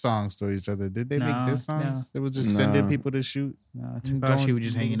made diss songs to each other. Did they make diss songs? No. They was just sending people to shoot. Tekashi was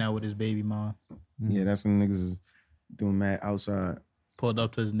just hanging out with his baby mom. Yeah, that's when niggas is doing mad outside pulled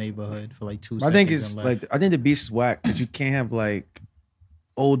up to his neighborhood for like 2 I seconds. think it's like I think the beast is whack because you can't have like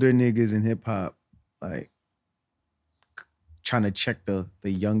older niggas in hip hop like trying to check the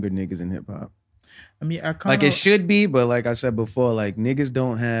younger niggas in hip hop. I mean, I kind of like it should be, but like I said before, like niggas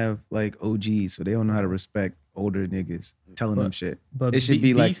don't have like OGs, so they don't know how to respect older niggas telling them shit. But it should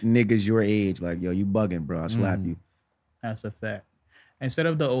be like niggas your age, like yo, you bugging, bro. I slap you. That's a fact. Instead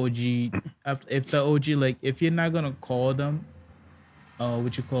of the OG, if the OG, like if you're not gonna call them,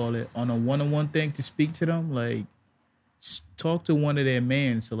 what you call it, on a one-on-one thing to speak to them, like talk to one of their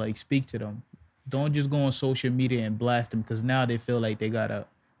mans to like speak to them. Don't just go on social media and blast them because now they feel like they gotta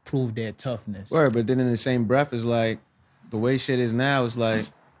prove their toughness. Right, but then in the same breath, it's like the way shit is now. It's like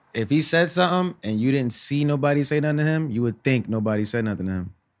if he said something and you didn't see nobody say nothing to him, you would think nobody said nothing to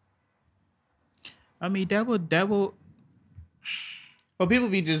him. I mean, that would. But people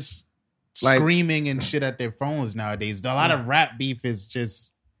be just screaming and shit at their phones nowadays. A lot of rap beef is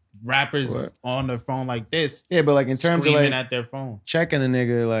just rappers on their phone like this. Yeah, but like in terms of like at their phone, checking a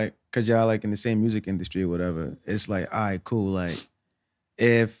nigga like cause y'all like in the same music industry or whatever. It's like, all right, cool. Like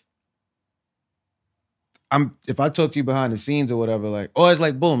if I talk to you behind the scenes or whatever, like, or it's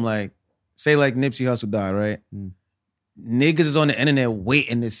like boom, like say like Nipsey Hussle died, right? Niggas is on the internet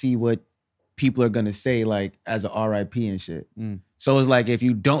waiting to see what people are gonna say like as a RIP and shit. So it's like if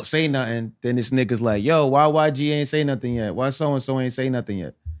you don't say nothing, then this nigga's like, yo, why YG ain't say nothing yet? Why so-and-so ain't say nothing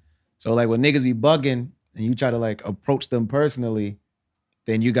yet? So like when niggas be bugging and you try to like approach them personally,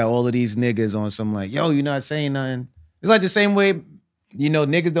 then you got all of these niggas on some like, yo, you not saying nothing. It's like the same way, you know,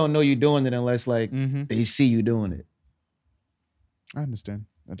 niggas don't know you doing it unless like they see you doing it. I understand.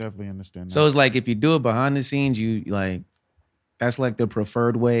 I definitely understand that. So it's like if you do it behind the scenes, you like, that's like the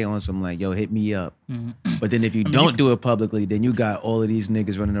preferred way on some like, yo, hit me up. But then if you don't do it publicly, then you got all of these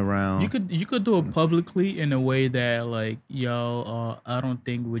niggas running around. You could do it publicly in a way that like, yo, I don't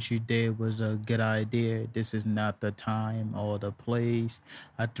think what you did was a good idea. This is not the time or the place.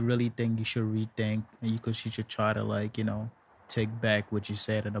 I really think you should rethink and you should try to like, you know, take back what you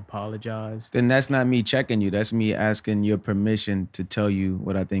said and apologize. Then that's not me checking you. That's me asking your permission to tell you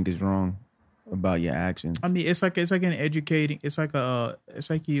what I think is wrong about your actions. I mean, it's like an educating. It's like a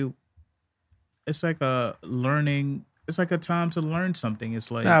learning. It's like a time to learn something. It's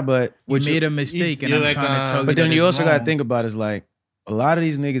like but you made a mistake, and I'm like trying to tell you. But then you also got to think about is like a lot of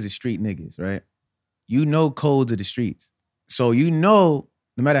these niggas are street niggas, right? You know codes of the streets, so you know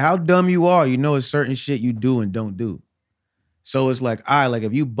no matter how dumb you are, you know a certain shit you do and don't do. So it's like, all right, like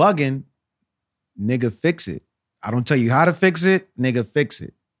if you bugging, nigga, fix it. I don't tell you how to fix it, nigga, fix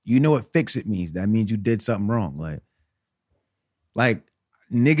it. You know what fix it means. That means you did something wrong. Like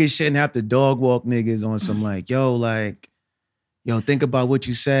niggas shouldn't have to dog walk niggas on some like, yo, think about what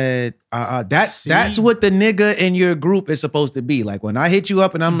you said. That's what the nigga in your group is supposed to be. Like when I hit you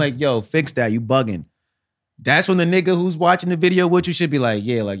up and I'm like, yo, fix that, you bugging. That's when the nigga who's watching the video with you should be like,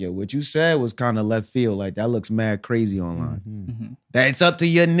 yeah, like, yo, what you said was kind of left field. Like that looks mad crazy online. That's up to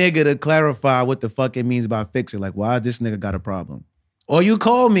your nigga to clarify what the fuck it means by fix it. Like, why does this nigga got a problem? Or you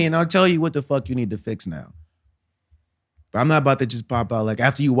call me and I'll tell you what the fuck you need to fix now. But I'm not about to just pop out like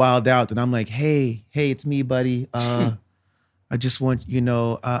after you wild out and I'm like, hey, it's me, buddy. I just want,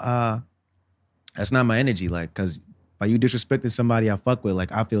 that's not my energy. Like, cause by you disrespecting somebody I fuck with,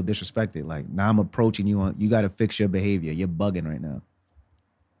 like I feel disrespected. Like now I'm approaching you on, you got to fix your behavior. You're bugging right now.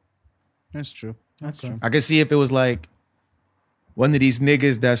 That's true. That's true. I can see if it was like one of these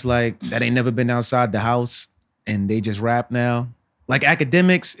niggas that's like, that ain't never been outside the house and they just rap now. Like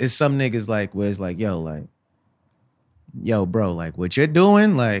academics is some niggas like where it's like, yo, bro, like what you're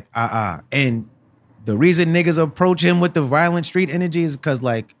doing, like, And the reason niggas approach him with the violent street energy is because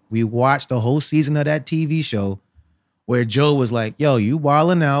like we watched the whole season of that TV show where Joe was like, yo, you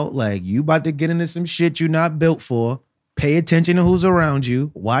wilding out, like you about to get into some shit you not built for. Pay attention to who's around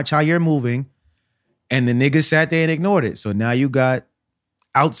you. Watch how you're moving. And the niggas sat there and ignored it. So now you got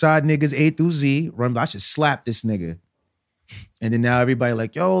outside niggas A through Z. I should slap this nigga. And then now everybody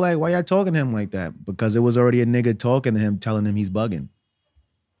like, yo, like, why y'all talking to him like that? Because it was already a nigga talking to him, telling him he's bugging.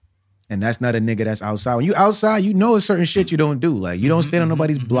 And that's not a nigga that's outside. When you outside, you know a certain shit you don't do. Like, you don't stand on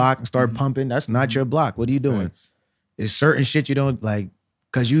nobody's block and start pumping. That's not your block. What are you doing? It's certain shit you don't, like,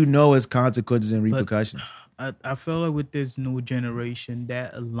 because you know it's consequences and repercussions. I feel like with this new generation,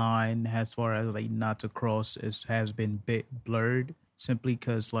 that line as far as, like, not to cross has been bit blurred. Simply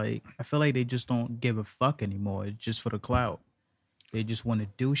because, like, I feel like they just don't give a fuck anymore. It's just for the clout. They just want to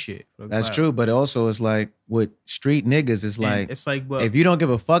do shit. That's true, but also it's like with street niggas, it's like well, if you don't give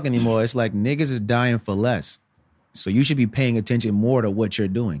a fuck anymore, it's like niggas is dying for less. So you should be paying attention more to what you're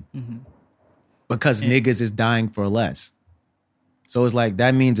doing. Because niggas is dying for less. So it's like,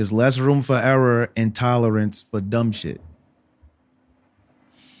 that means there's less room for error and tolerance for dumb shit.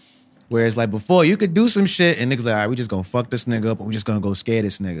 Whereas like before, you could do some shit and niggas like, all right, we just gonna fuck this nigga up or we just gonna go scare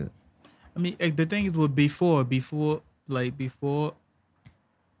this nigga. I mean, the thing is with before,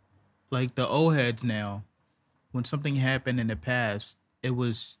 like the old heads now, when something happened in the past, it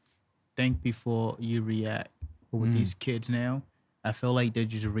was think before you react. But with these kids now, I feel like they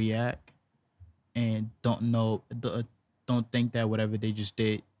just react and don't think that whatever they just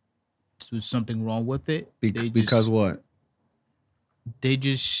did was something wrong with it. Because what? They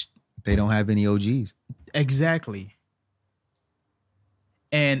don't have any OGs. Exactly.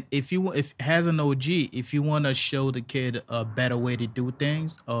 And if has an OG, if you want to show the kid a better way to do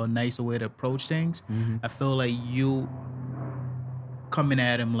things or a nicer way to approach things, I feel like you coming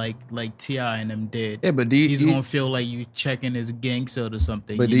at him like T.I. and them did. Yeah, but he's gonna feel like you checking his gangster or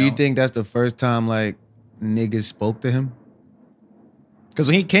something. But you think that's the first time like niggas spoke to him? Because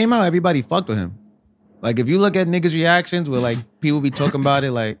when he came out, everybody fucked with him. Like if you look at niggas' reactions, where like people be talking about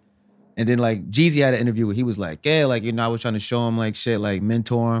it, like. And then like Jeezy had an interview where he was like, yeah, like, you know, I was trying to show him like shit, like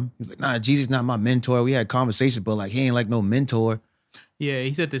mentor him. He was like, nah, Jeezy's not my mentor. We had conversations, but like he ain't like no mentor. Yeah,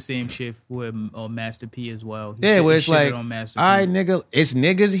 he said the same shit with Master P as well. Where it's like, all right, nigga, it's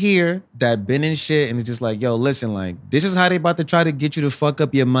niggas here that been in shit and it's just like, yo, listen, like, this is how they about to try to get you to fuck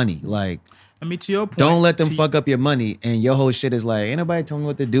up your money. Like, I mean, to your point, don't let them fuck up your money. And your whole shit is like, ain't nobody telling me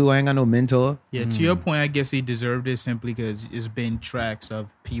what to do. I ain't got no mentor. Yeah, to your point, I guess he deserved it simply because it's been tracks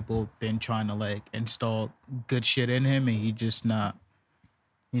of people been trying to like install good shit in him and he just not,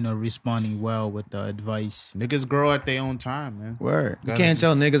 responding well with the advice. Niggas grow at their own time, man. Word. You can't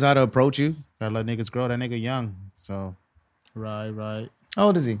tell niggas how to approach you. Gotta let niggas grow. That nigga young, so. Right. How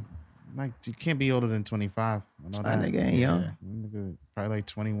old is he? Like, you can't be older than 25. That nigga ain't young. Nigga, probably like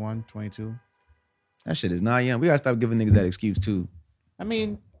 21, 22. That shit is not young. We gotta stop giving niggas that excuse too. I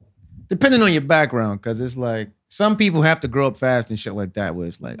mean, depending on your background, because it's like some people have to grow up fast and shit like that. Where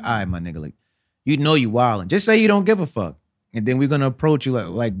it's like, all right, my nigga, like you know you wildin'. Just say you don't give a fuck, and then we're gonna approach you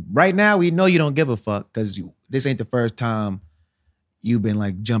like right now. We know you don't give a fuck because this ain't the first time you've been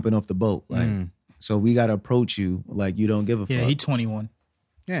like jumping off the boat. Like, so we gotta approach you like you don't give a fuck. Yeah, he 21.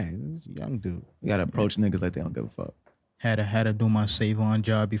 Yeah, he's a young dude. We gotta approach niggas like they don't give a fuck. Had to do my save on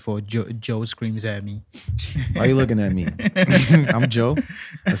job before Joe screams at me. Why are you looking at me? I'm Joe.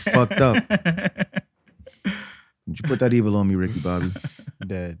 That's fucked up. Did you put that evil on me, Ricky Bobby?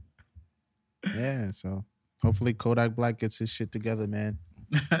 Dead. Yeah, so hopefully Kodak Black gets his shit together, man.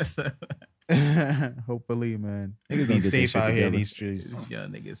 Hopefully, man. Niggas be safe out here in these streets.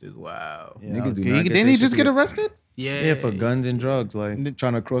 Young niggas is wild. Yeah, niggas didn't he just get arrested? Yeah, for guns and drugs, like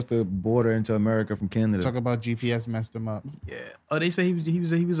trying to cross the border into America from Canada. Talk about GPS messed him up. Yeah. Oh, they say he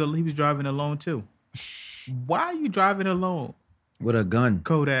was driving alone too. Why are you driving alone with a gun,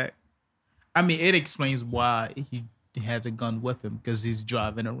 Kodak? I mean, it explains why he has a gun with him because he's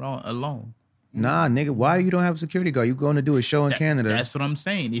driving around alone. Nah, nigga, why you don't have a security guard? You going to do a show in Canada? That's what I'm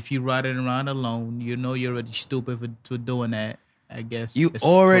saying. If you're riding around alone, you know you're already stupid for doing that. I guess you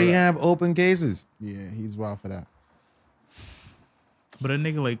already have open cases. Yeah, he's wild for that. But a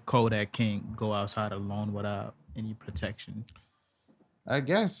nigga like Kodak can't go outside alone without any protection. I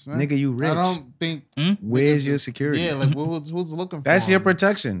guess, man. Nigga, you rich. I don't think. Where's your security? Yeah, like who's looking for That's him? your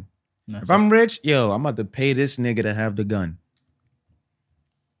protection. If I'm rich, I'm about to pay this nigga to have the gun.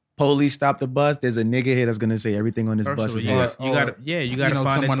 Police stop the bus. There's a nigga here that's gonna say everything on this bus is his. You gotta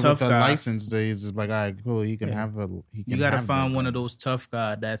find someone a tough with guy. a license. He's just like, all right, cool. He can have a. You gotta find one of those tough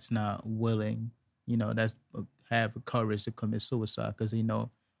guys that's not willing. That's have courage to commit suicide because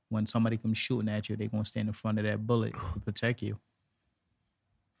when somebody comes shooting at you, they're gonna stand in front of that bullet to protect you.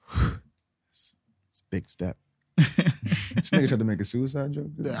 It's a big step. This nigga tried to make a suicide joke.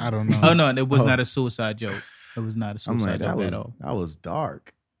 I don't know. Oh no, it was not a suicide joke. It was not a suicide joke at all. That was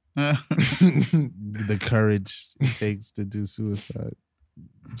dark. The courage it takes to do suicide.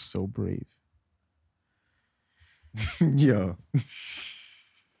 You're so brave. Yo.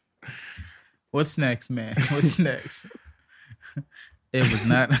 What's next, man? What's next? It was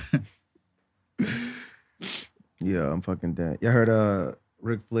not. Yeah, I'm fucking dead. You heard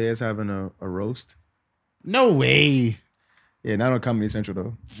Ric Flair's having a roast? No way. Yeah, not on Comedy Central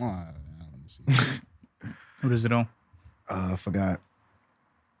though. Oh, I don't see. What is it on? I forgot.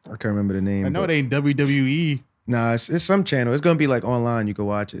 I can't remember the name. I know it ain't WWE. Nah, it's some channel. It's gonna be like online. You can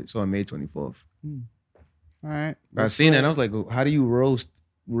watch it. It's on May 24th. All right. I seen it and I was like, how do you roast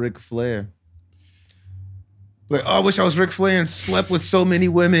Ric Flair? Like, oh, I wish I was Ric Flair and slept with so many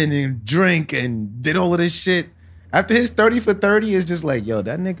women and drank and did all of this shit. After his 30 for 30 is just like, yo,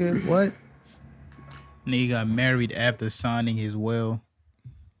 that nigga, what? And he got married after signing his will.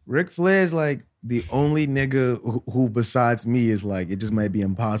 Ric Flair is like the only nigga who besides me is like, it just might be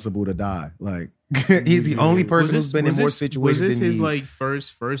impossible to die. Like, he's the only person who's been in more situations than me. Was this his like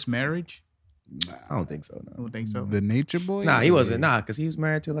first marriage? Nah, I don't think so. No. I don't think so. The Nature Boy? Nah, he wasn't. Nah, because he was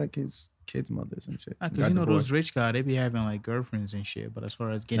married to like his kid's mother or some shit. Because you know those rich guys, they be having like girlfriends and shit. But as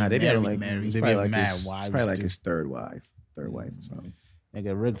far as getting they be having like married, they be having mad wives. Probably like too. his third wife or something.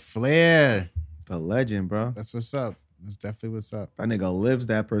 Nigga, Ric Flair. The legend, bro. That's what's up. That's definitely what's up. That nigga lives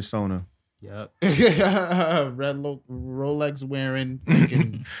that persona. Yep. Red Rolex wearing.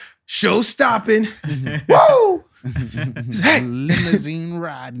 Show stopping. Woo! Hey. Limousine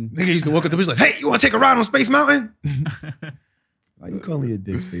riding. Nigga used to walk up the bridge like, hey, you want to take a ride on Space Mountain? Why you call me a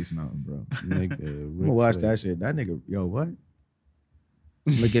dick, Space Mountain, bro? I'm gonna watch that shit. That nigga, yo, what?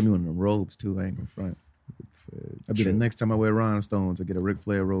 Look at me one of them robes too. I ain't gonna front. That'll be the next time I wear rhinestones. I get a Ric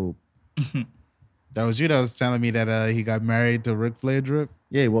Flair robe. That was you that was telling me that he got married to Ric Flair drip?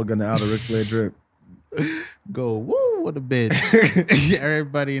 Yeah, he walked in the out of Ric Flair drip. Go, woo, what a bitch.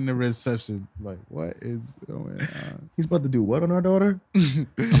 Everybody in the reception, like, what is going on? He's about to do what on our daughter?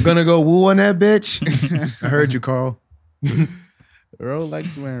 I'm gonna go woo on that bitch. I heard you, Carl.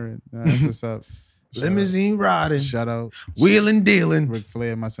 Rolex wearing. Nah, that's what's up. Limousine riding. Shout out. Wheeling dealing. Ric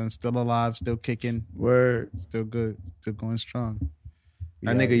Flair, my son, still alive, still kicking. Word. Still good. Still going strong.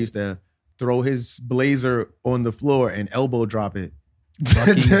 That nigga used to throw his blazer on the floor and elbow drop it.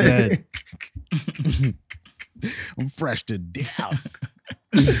 Fucking dead. I'm fresh to death.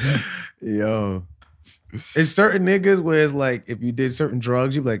 Yo. It's certain niggas where it's like, if you did certain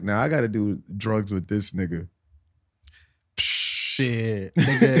drugs, you be like, nah, I gotta do drugs with this nigga. Shit.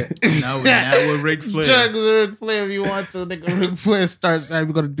 Nigga. Not with Ric Flair. Drugs with Ric Flair if you want to. Nigga, Ric Flair starts, we're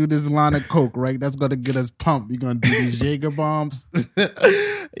gonna do this line of coke, right? That's gonna get us pumped. We're gonna do these Jaeger bombs.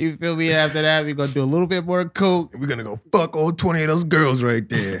 You feel me? After that, we're gonna do a little bit more coke. We're gonna go fuck all 20 of those girls right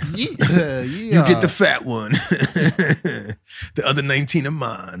there. Yeah. You get the fat one. The other 19 are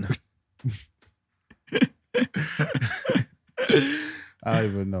mine. I don't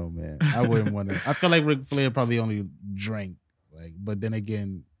even know, man. I wouldn't want to. I feel like Ric Flair probably only drank. Like, but then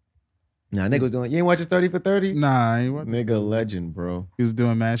again, nah, nigga was doing. You ain't watching 30 for 30? Nah, I ain't watching. Nigga, legend, bro. He was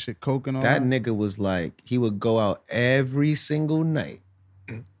doing mad shit, coke and all that. That nigga was like, he would go out every single night,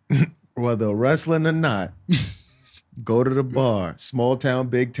 whether wrestling or not. Go to the bar, small town,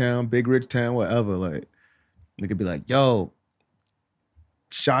 big rich town, whatever. Like, nigga be like, yo,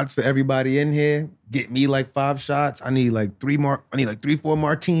 shots for everybody in here. Get me like 5 shots. I need like 3-4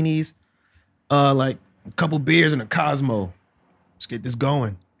 martinis. Like a couple beers and a Cosmo. Let's get this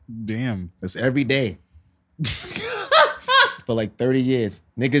going. Damn. That's every day. For like 30 years.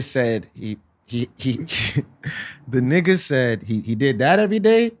 Niggas said the nigga said he did that every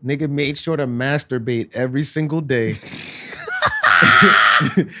day. Nigga made sure to masturbate every single day.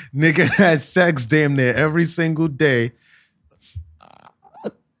 Nigga had sex damn near every single day.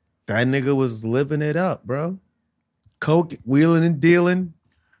 That nigga was living it up, bro. Coke, wheeling and dealing.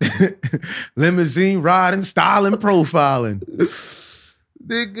 Limousine riding, styling, profiling.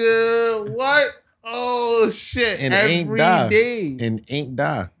 Nigga, what? Oh, shit. And every ain't die. day. And ain't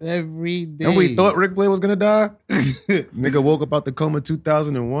die. Every day. And we thought Ric Flair was gonna die. Nigga woke up out the coma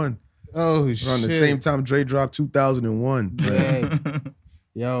 2001. Oh, shit. Around the same time Dre dropped 2001. Dang.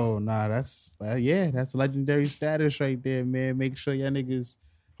 Yo, nah, that's legendary status right there, man. Make sure y'all niggas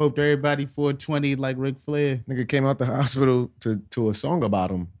hope everybody 420 like Ric Flair. Nigga came out the hospital to a song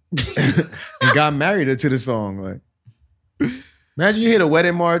about him. And got married to the song. Like, imagine you hit a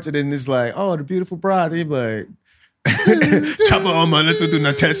wedding march and then it's like, oh, the beautiful bride. They be like, chopper on my little do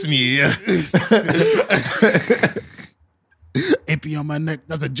not test me. Yeah. AP on my neck,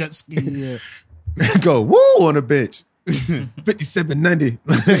 that's a jet ski. Yeah. Go woo on a bitch. 5790.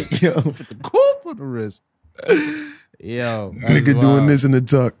 Like, yo, Put the coupe on the wrist. Yo, nigga doing this in the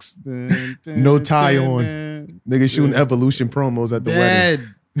tux. No tie on. Nigga shooting Evolution promos at the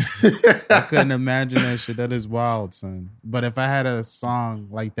wedding. I couldn't imagine that shit. That is wild, son. But if I had a song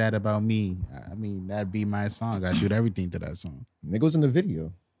like that about me, I mean, that'd be my song. I'd do everything to that song. Nigga was in the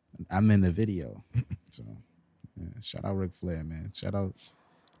video. I'm in the video. So, yeah, shout out Ric Flair, man. Shout out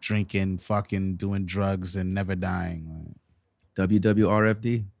drinking, fucking, doing drugs, and never dying.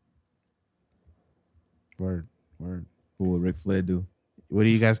 WWRFD. Word. What would Ric Flair do? What do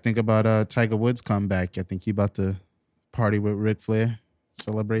you guys think about Tiger Woods' comeback? I think he about to party with Ric Flair,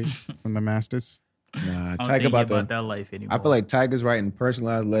 celebrate from the Masters. Nah, Tiger about that life anymore. I feel like Tiger's writing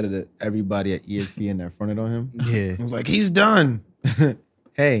personalized letter to everybody at ESPN that fronted on him. Yeah. It was like, he's done.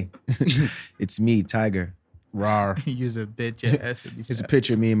 Hey, it's me, Tiger. Rar. Use a bitch ass. It's a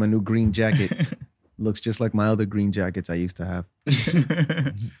picture of me in my new green jacket. Looks just like my other green jackets I used to have.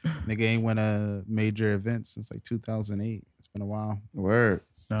 Nigga ain't won a major event since like 2008. It's been a while. Word.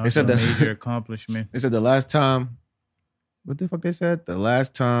 No, it's a major accomplishment. They said the last time, what the fuck they said? The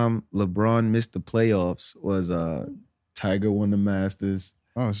last time LeBron missed the playoffs was Tiger won the Masters.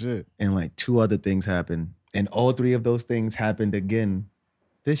 Oh, shit. And like 2 other things happened. And all 3 of those things happened again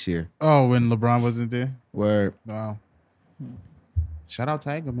this year. Oh, when LeBron wasn't there? Word. Wow. Shout out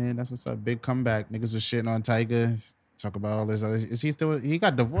Tiger, man. That's what's up. Big comeback. Niggas was shitting on Tiger. Talk about all this other. Is he still? He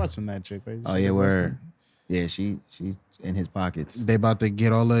got divorced from that chick, right? Oh yeah, word. Yeah, she in his pockets. They about to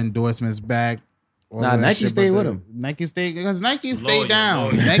get all the endorsements back. Nah, Nike stayed with him. Nike stayed because Nike stayed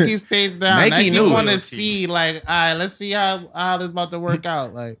down. Nike stayed down. Nike knew. Want to see like, all right, let's see how this about to work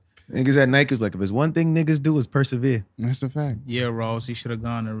out. Like niggas at Nike was like, if it's one thing niggas do is persevere. That's a fact. Yeah, Ross, he should have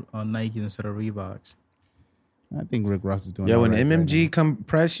gone on Nike instead of Reeboks. I think Rick Ross is doing. Yeah, when right MMG come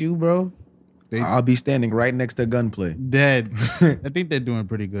press you, bro, I'll be standing right next to Gunplay. Dead. I think they're doing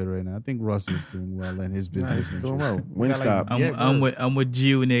pretty good right now. I think Ross is doing well in his business. Doing well. Wingstop. I'm with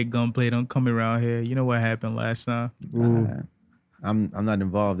G and that Gunplay. Don't come around here. You know what happened last time? I'm not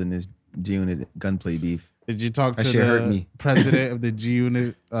involved in this G Unit Gunplay beef. Did you talk to that shit hurt the me. president of the G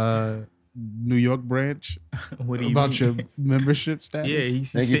Unit New York branch about your membership status? Yeah,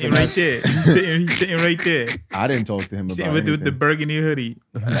 he's sitting right there. He's sitting right there. I didn't talk to him about anything. With the burgundy hoodie.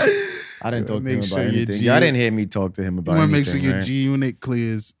 I didn't talk to him about anything. Y'all didn't hear me talk to him about anything. Make sure your G Unit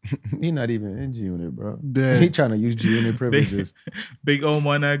clears. He not even in G Unit, bro. Dead. He trying to use G Unit privileges. Big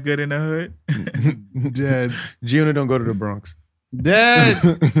Omar not good in the hood. Dead. G Unit don't go to the Bronx. Dead.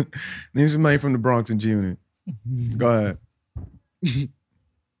 Name somebody from the Bronx in G Unit. Go ahead.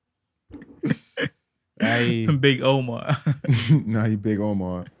 Big Omar. Nah, he Big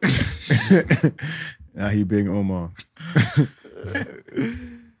Omar. He Big Omar.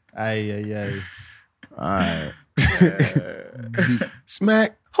 Aye. All right.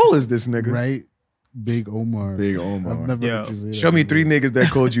 Smack. Who is this nigga? Right? Big Omar. Big Omar. I've never heard you say that. Show me 3 niggas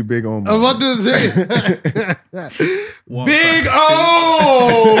that called you Big Omar. I'm about to say. Big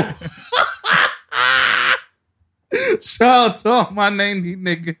O! Shout out to all my 90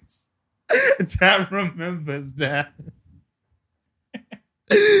 niggas that remembers that.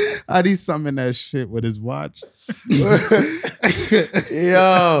 I need summon that shit with his watch. Yo.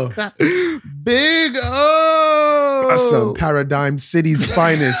 Big O! That's some Paradigm City's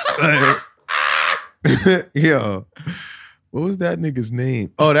finest. Yo. What was that nigga's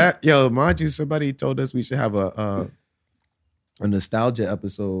name? Oh, mind you, somebody told us we should have a nostalgia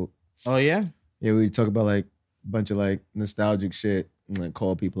episode. Oh, yeah? Yeah, we talk about like a bunch of like nostalgic shit and like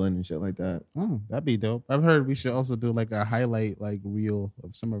call people in and shit like that. Oh, that'd be dope. I've heard we should also do like a highlight like reel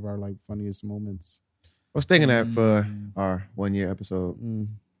of some of our like funniest moments. I was thinking that for our 1-year episode.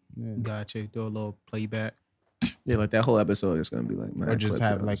 Yeah. Gotcha. Do a little playback. Yeah, like that whole episode is gonna be like or just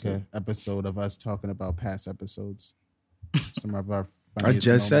have like an episode of us talking about past episodes. Some of our I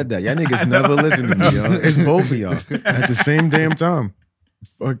just said that. Y'all niggas never listen to me, yo. It's both of y'all at the same damn time.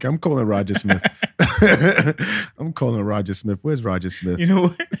 Fuck, I'm calling Roger Smith. I'm calling Roger Smith. Where's Roger Smith? You know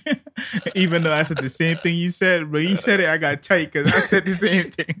what? Even though I said the same thing you said, but you said it, I got tight because I said the same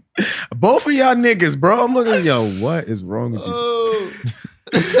thing. Both of y'all niggas, bro. I'm looking, yo, what is wrong with these?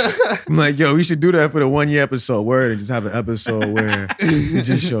 I'm like, yo, we should do that for the 1-year episode. Word, and just have an episode where we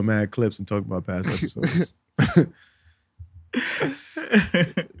just show mad clips and talk about past episodes.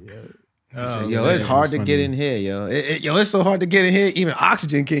 Yo, it's hard to get in here, yo. It's so hard to get in here. Even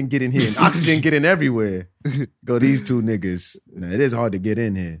Oxygen can't get in here. And Oxygen get in everywhere. Go these 2 niggas. Nah, it is hard to get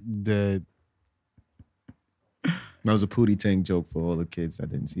in here. Dead. That was a Pootie Tang joke for all the kids that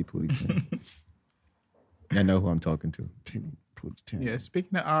didn't see Pootie Tang. I know who I'm talking to. Pootie Tang. Yeah,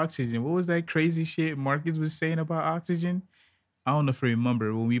 speaking of Oxygen, what was that crazy shit Marcus was saying about Oxygen? I don't know if you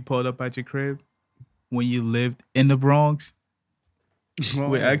remember when we pulled up at your crib when you lived in the Bronx.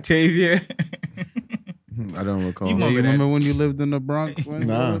 With Octavia. I don't recall. You remember when you lived in the Bronx?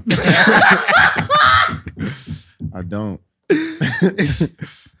 Nah. I don't. This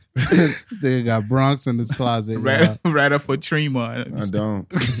nigga got Bronx in his closet. Right up for Tremont. I don't.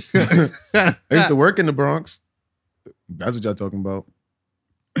 I used to work in the Bronx. That's what y'all talking about.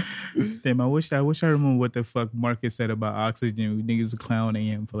 Damn, I wish I remember what the fuck Marcus said about Oxygen. We niggas was clowning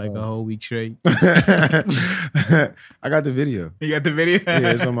him for like a whole week straight. I got the video. You got the video?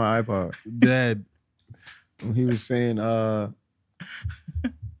 Yeah, it's on my iPod. Dead. He was saying, nigga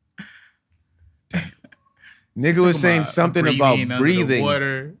was saying something about breathing.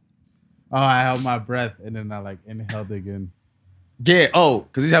 Water. Oh, I held my breath and then I like inhaled again. Yeah,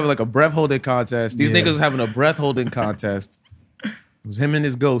 because he's having like a breath holding contest. These niggas having a breath holding contest. It was him and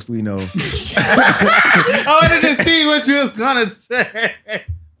his ghost, we know. I wanted to see what you was gonna say.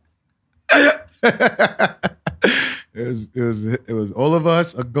 It was all of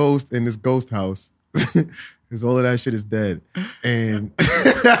us, a ghost in this ghost house. Because all of that shit is dead. And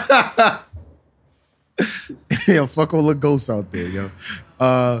yo, fuck all the ghosts out there, yo.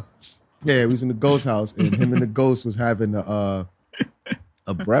 Yeah, we was in the ghost house, and him and the ghost was having a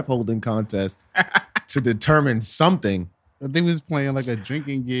breath holding contest to determine something. I think we was playing like a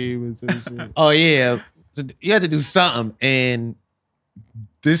drinking game or some shit. Oh yeah, you had to do something, and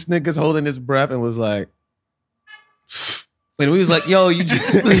this nigga's holding his breath and was like, and we was like, yo, you just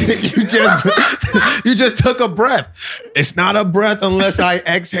took a breath. It's not a breath unless I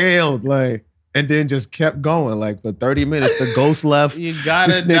exhaled, like. And then just kept going, like, for 30 minutes. The ghost left. You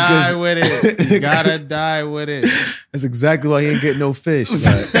gotta die with it. You gotta die with it. That's exactly why he ain't getting no fish.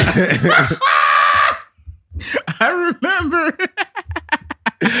 Like. I remember.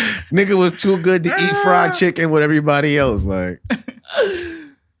 Nigga was too good to eat fried chicken with everybody else. Like,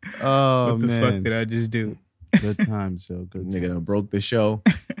 oh, what the man. fuck did I just do? Good times, yo. Good times. nigga done broke the show.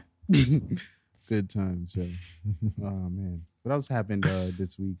 Good times, yo. Oh, man. What else happened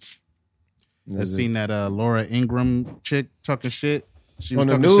this week? I seen that Laura Ingraham chick talking shit. She was on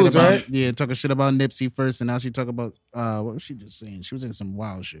the talking news, shit about, right? Yeah, talking shit about Nipsey first, and now she talk about what was she just saying? She was in some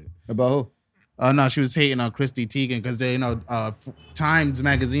wild shit. About who? No, she was hating on Christy Teigen because they, Times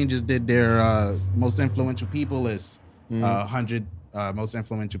magazine just did their most influential people list, 100 most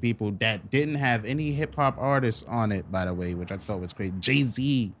influential people that didn't have any hip hop artists on it. By the way, which I thought was crazy.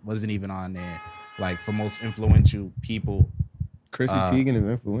 Jay-Z wasn't even on there, like for most influential people. Chrissy Teigen is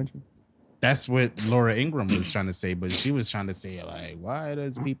influential. That's what Laura Ingraham was trying to say, but she was trying to say, like, why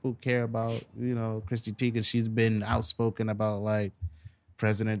does people care about, Christy Teigen? She's been outspoken about, like,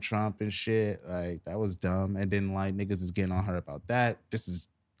 President Trump and shit. Like, that was dumb. And then, like, niggas is getting on her about that. This is,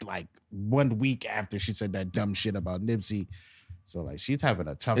 like, 1 week after she said that dumb shit about Nipsey. So, like, she's having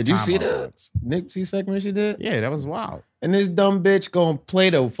a tough time. Did you see the Nipsey segment she did? Yeah, that was wild. And this dumb bitch gonna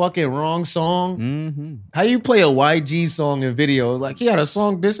play the fucking wrong song. Mm-hmm. How you play a YG song in video? Like, he had a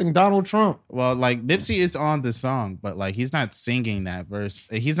song dissing Donald Trump. Well, like, Nipsey is on the song, but, like, he's not singing that verse.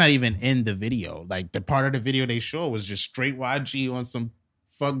 He's not even in the video. Like, the part of the video they show was just straight YG on some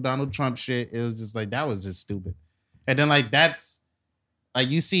fuck Donald Trump shit. It was just like, that was just stupid. And then, like, that's, like,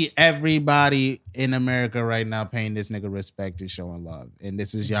 you see everybody in America right now paying this nigga respect and showing love. And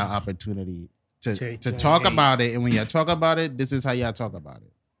this is your opportunity to talk about it. And when y'all talk about it, this is how y'all talk about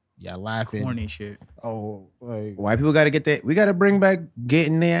it. Y'all laughing. Corny shit. Oh, like, White people got to get that. We got to bring back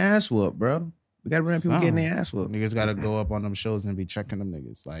getting their ass whooped, bro. We got to bring people getting their ass whooped. Niggas got to go up on them shows and be checking them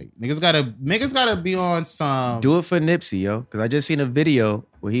niggas. Like, niggas got to be on some. Do it for Nipsey, yo. Because I just seen a video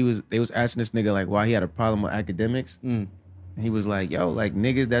where they was asking this nigga, like, why he had a problem with academics. And he was like, yo, like,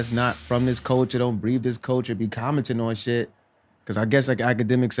 niggas that's not from this culture, don't breathe this culture, be commenting on shit. Because I guess, like,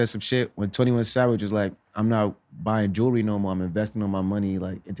 academics said some shit when 21 Savage was like, I'm not buying jewelry no more. I'm investing all my money,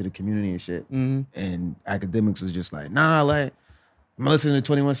 like, into the community and shit. And academics was just like, nah, like, I'm not listening to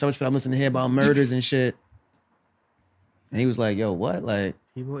 21 Savage, but I'm listening to hear about murders and shit. And he was like, yo, what? Like,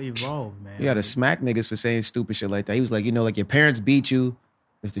 people evolve, man. You got to smack niggas for saying stupid shit like that. He was like, like, your parents beat you.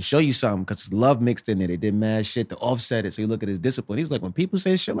 It's to show you something because it's love mixed in there. They did mad shit to offset it. So you look at his discipline. He was like, when people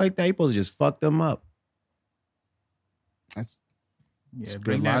say shit like that, you supposed to just fuck them up. That's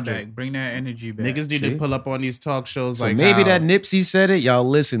bring that back. Bring that energy back. Niggas need to pull up on these talk shows. So like maybe that Nipsey said it. Y'all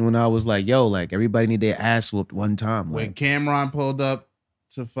listen when I was like, yo, like, everybody need their ass whooped one time. Like, when Cameron pulled up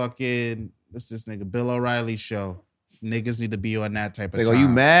to fucking, what's this nigga, Bill O'Reilly show. Niggas need to be on that type of they time. go, you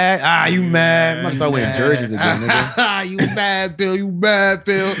mad? You mad? I'm gonna start wearing jerseys again, nigga. You mad, Bill? You mad,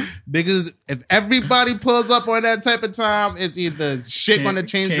 Bill? Niggas, if everybody pulls up on that type of time, it's either shit gonna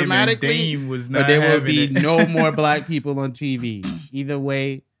change dramatically, or there will be no more black people on TV. Either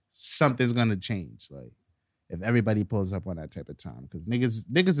way, something's gonna change. Like, if everybody pulls up on that type of time, because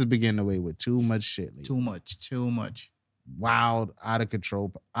niggas is beginning away with too much shit. Lately. Too much. Wild, out of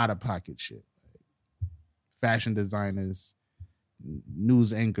control, out of pocket shit. Fashion designers,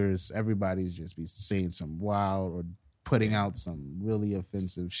 news anchors, everybody's just be saying some wild or putting out some really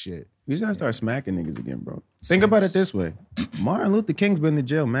offensive shit. You just gotta start smacking niggas again, bro. Think about it this way. Martin Luther King's been to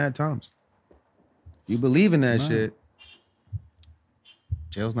jail mad times. You believe in that shit,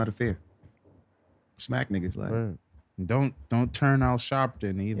 jail's not a fear. Smack niggas like. Word. Don't turn out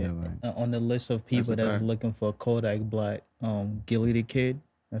Sharpton either. Yeah. Like. On the list of people that's looking for Kodak Black, Gilly the Kid.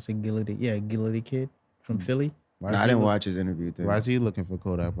 That's a Gilly the Kid. From Philly. I didn't watch his interview thing. Why is he looking for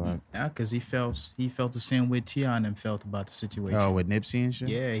Kodak Black? Yeah, because he felt the same way T.I. and them felt about the situation. Oh, with Nipsey and shit?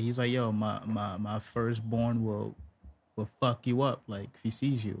 Yeah, he's like, yo, my firstborn will will fuck you up. Like if he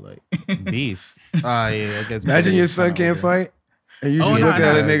sees you, like beast. Yeah, I guess. Imagine your son can't fight, and you just look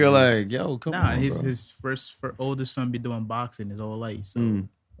at a nigga like, yo, come on. His oldest son be doing boxing his whole life. So.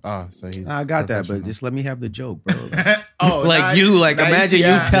 So he's. I got that, but just let me have the joke, bro. Imagine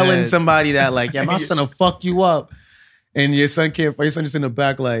you telling somebody that, like, yeah, my son will fuck you up, and your son can't fight. Your son just in the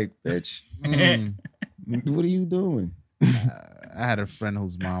back, like, bitch, what are you doing? I had a friend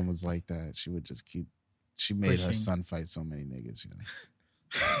whose mom was like that. She would just keep. She made her son fight so many niggas. You know?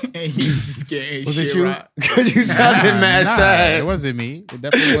 And he just getting was shit it you? rocked. Because you sounded mad sad. It wasn't me. It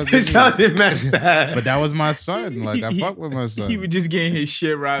definitely wasn't me. It sounded mad sad. But that was my son. Like, I fuck with my son. He was just getting his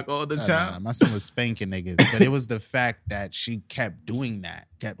shit rocked all the time. My son was spanking niggas. But it was the fact that she kept doing that.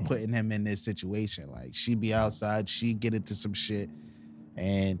 Kept putting him in this situation. Like, she'd be outside. She'd get into some shit.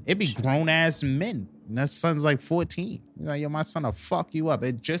 And it'd be grown-ass men. And that son's like 14. You're like, yo, my son will fuck you up.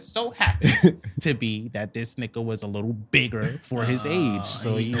 It just so happened to be that this nigga was a little bigger for his age.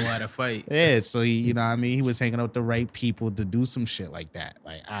 So he knew how to fight. Yeah, so he, you know what I mean? He was hanging out with the right people to do some shit like that.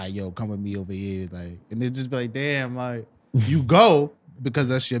 Like, yo, come with me over here. Like, and it just be like, damn, like, you go because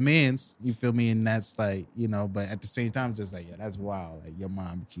that's your man's. You feel me? And that's like, you know, but at the same time, just like, yeah, that's wild. Like, your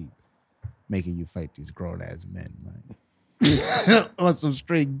mom keep making you fight these grown-ass men. Like, on some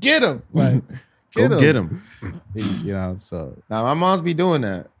straight, get him. Like, Get him. You know, so. Now, my mom's be doing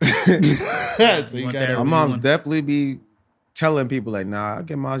that. So you gotta, my mom's definitely be telling people, like, nah, I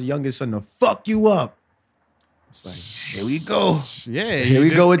get my youngest son to fuck you up. It's like, here we go. Yeah. Here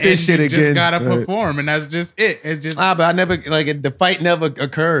we go with this shit again. You just gotta perform, and that's just it. It's just. But I never, like, the fight never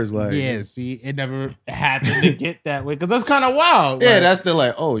occurs. Like, yeah, see, it never happened to get that way, because that's kind of wild. Yeah, like, that's still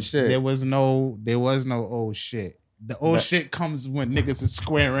like, oh, shit. There was no oh, shit. The shit comes when niggas is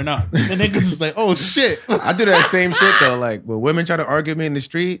squaring up. The niggas is like, oh shit. I do that same shit though. Like when women try to argue with me in the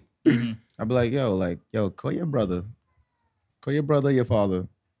street, I be like, yo, call your brother, your father.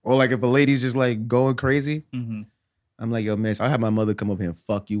 Or like if a lady's just like going crazy, I'm like, yo, miss, I'll have my mother come up here and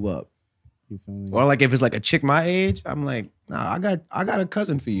fuck you up. You feel me? Or like if it's like a chick my age, I'm like, nah, I got a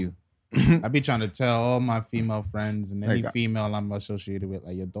cousin for you. I be trying to tell all my female friends and any female I'm associated with,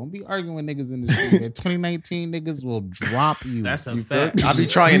 like, yo, don't be arguing with niggas in the street. 2019 niggas will drop you. That's a fact. I be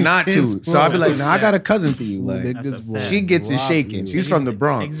trying not to. So I be like, nah, I got a cousin for you. Like, she gets it shaking. She's from the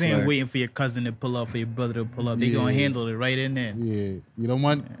Bronx. Niggas ain't waiting for your cousin to pull up, for your brother to pull up. They gonna handle it right in there. Yeah. You don't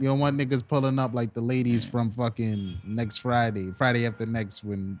want niggas pulling up like the ladies from fucking next Friday after next,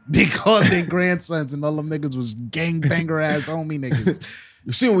 when they called their grandsons and all them niggas was gangbanger ass homie niggas.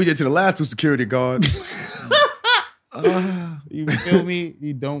 You see what we did to the last two security guards? You feel me?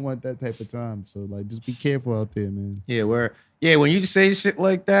 You don't want that type of time. So like, just be careful out there, man. Yeah, when you say shit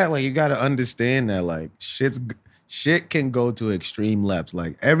like that, like you gotta understand that like shit can go to extreme lefts.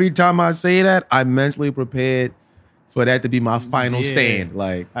 Like every time I say that, I'm mentally prepared for that to be my final stand.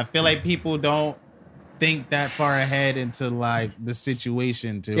 Like I feel like people don't think that far ahead into like the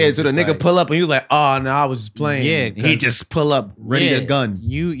situation too. Yeah, so the nigga like, pull up and you like, oh no, I was just playing. Yeah, he just pull up ready to gun.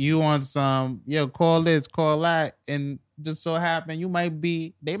 You want some, call this, call that, and just so happen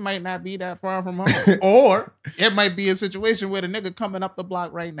they might not be that far from home. Or it might be a situation where the nigga coming up the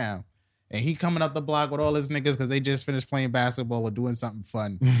block right now. And he coming up the block with all his niggas because they just finished playing basketball or doing something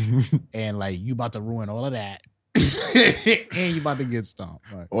fun. And like you about to ruin all of that. And you about to get stomped.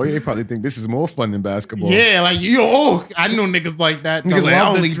 Right? Or they probably think this is more fun than basketball. Yeah, like I know niggas like that. Niggas like, I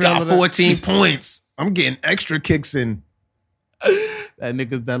only got 14 points. I'm getting extra kicks in. That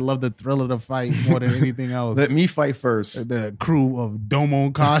niggas that love the thrill of the fight more than anything else. Let me fight first. The crew of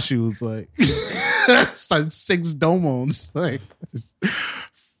Domon Kashus, like 6 Domons, like just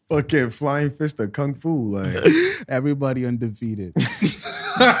fucking flying fist of kung fu, like everybody undefeated.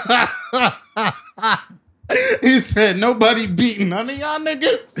 He said, nobody beating none of y'all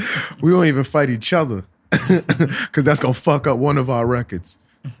niggas. We don't even fight each other. Because that's going to fuck up one of our records.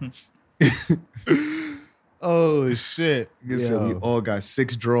 Oh, shit. So we all got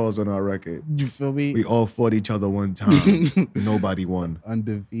 6 draws on our record. You feel me? We all fought each other one time. Nobody won.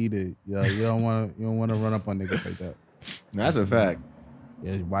 Undefeated. Yeah, you don't want to run up on niggas like that. That's a fact.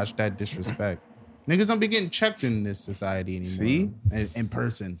 Yeah, watch that disrespect. Niggas don't be getting checked in this society anymore. See? In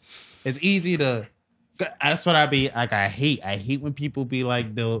person. It's easy to... That's what I be like. I hate when people be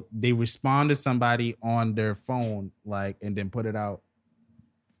like they respond to somebody on their phone, like, and then put it out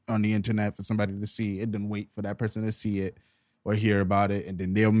on the internet for somebody to see it, then wait for that person to see it or hear about it, and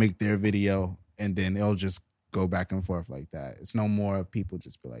then they'll make their video, and then they'll just go back and forth like that. It's no more of people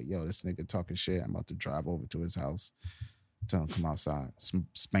just be like, yo, this nigga talking shit. I'm about to drive over to his house, tell him come outside,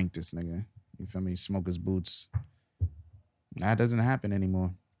 spank this nigga. You feel me? Smoke his boots. That doesn't happen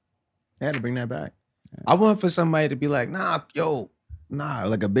anymore. They had to bring that back. I want for somebody to be like, like a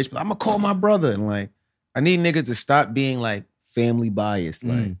bitch, but I'm gonna call my brother. And like, I need niggas to stop being like family biased.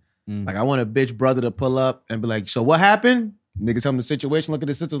 Like I want a bitch brother to pull up and be like, so what happened? Niggas tell him the situation, look at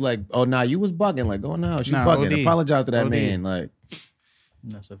the sisters like, oh, nah, you was bugging. Like, oh, no, she bugging. OD. Apologize to that man. Like,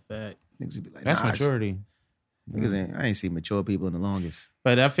 that's a fact. Niggas be like, that's maturity. Niggas I ain't seen mature people in the longest.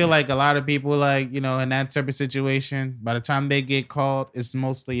 But I feel like a lot of people, like, in that type of situation, by the time they get called, it's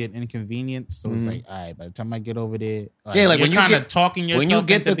mostly an inconvenience. So it's like, all right, by the time I get over there, like when you kind of talking yourself when you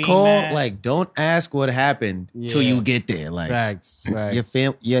get the call, mad. like, don't ask what happened till you get there. Like, facts. Your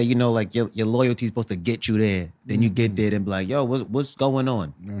fam, like your loyalty is supposed to get you there. Then you get there and be like, yo, what's going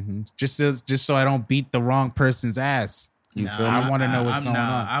on? Just so I don't beat the wrong person's ass. You feel me? I want to know what's going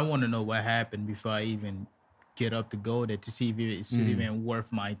on. I want to know what happened before I even get up to go there to see if it's even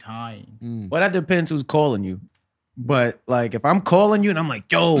worth my time. Well, that depends who's calling you. But like, if I'm calling you and I'm like,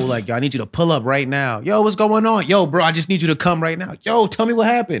 yo, like, I need you to pull up right now. Yo, what's going on? Yo, bro, I just need you to come right now. Yo, tell me what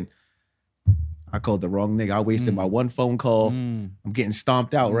happened. I called the wrong nigga. I wasted my one phone call. I'm getting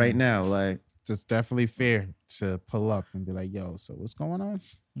stomped out right now. Like, it's definitely fair to pull up and be like, yo, so what's going on?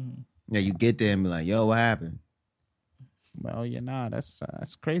 Yeah, you get there and be like, yo, what happened? Well,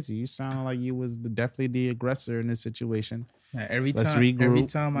 that's crazy. You sound like you was definitely the aggressor in this situation. Every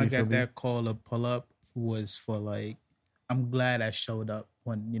time I got that call to pull up was for like, I'm glad I showed up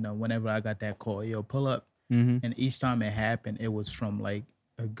whenever I got that call, yo, pull up. And each time it happened, it was from like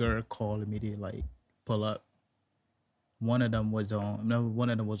a girl calling me to like pull up. One of them was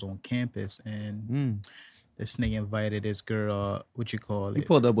on campus, and this nigga invited this girl. You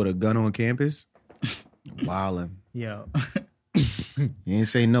pulled up with a gun on campus? Wildin'. Yeah. You ain't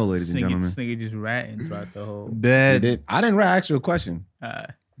say no, ladies and gentlemen. This nigga just ratting throughout the whole. I didn't rat. Ask you a question.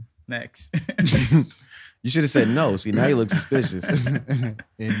 Next. You should have said no. See, now you look suspicious. And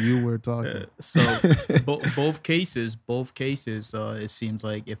you were talking. So both cases, it seems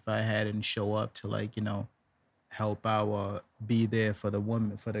like if I hadn't show up to like, help out or be there for the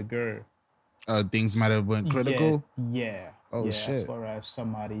woman, for the girl. Things might have went critical? Yeah. Oh, shit. As far as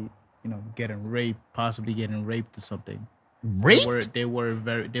somebody, possibly getting raped or something. Raped? They were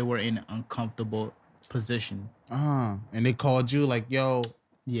in an uncomfortable position. And they called you like, yo.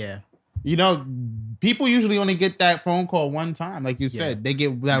 Yeah. People usually only get that phone call one time. Like you said, they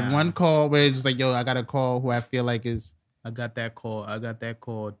get that one call where it's just like, yo, I got a call who I feel like is. I got that call.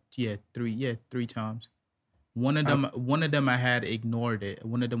 Three times. One of them I had ignored it.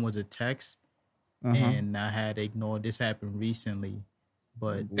 One of them was a text, and I had ignored. This happened recently,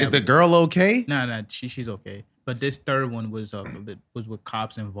 but is the girl okay? No, she's okay. But this third one was with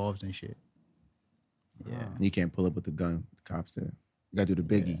cops involved and shit. Yeah, you can't pull up with the gun. The cops there. You gotta do the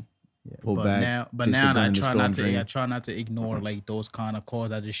biggie. Yeah. Pull back. But now I try not to ignore like those kind of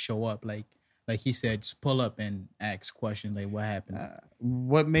calls. I just show up like he said, just pull up and ask questions like what happened.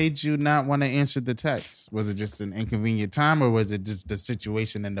 What made you not want to answer the text? Was it just an inconvenient time, or was it just the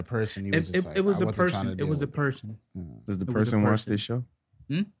situation and the person? It was the person. It was the person. Does the person watch this show?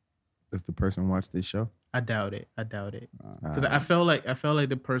 Does the person watch this show? I doubt it. Because I felt like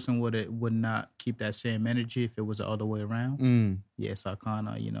the person would not keep that same energy if it was the other way around. Yeah, so I kind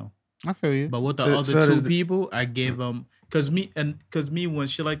of I feel you. But with the other two people, I gave them because me when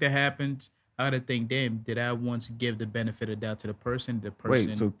shit like that happens, I gotta think, damn, did I once give the benefit of doubt to the person?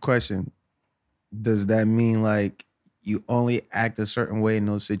 Wait, so question: does that mean like you only act a certain way in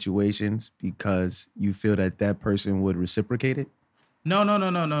those situations because you feel that person would reciprocate it? No.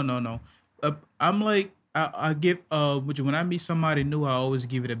 I'm like I give when I meet somebody new, I always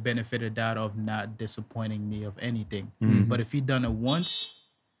give it a benefit of doubt of not disappointing me of anything. But if he done it once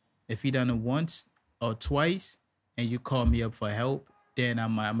or twice, and you call me up for help, then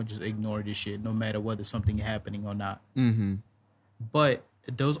I'm gonna just ignore this shit, no matter whether something happening or not. But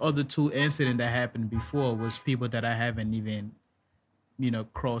those other two incidents that happened before was people that I haven't even,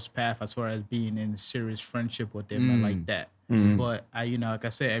 crossed path as far as being in a serious friendship with them and like that. But I, like I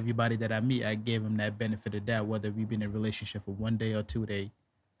said, everybody that I meet, I gave them that benefit of that, whether we've been in a relationship for 1 day or 2 days.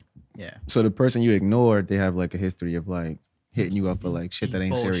 Yeah. So the person you ignored, they have like a history of like hitting you up for like shit that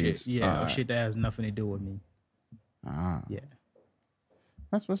ain't serious. Yeah, or shit that has nothing to do with me. Yeah.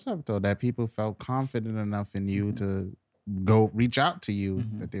 That's what's up, though, that people felt confident enough in you to go reach out to you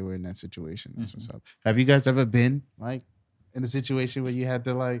that they were in that situation. That's what's up. Have you guys ever been like in a situation where you had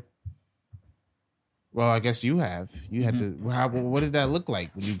to like, well, I guess you have. You had to, what did that look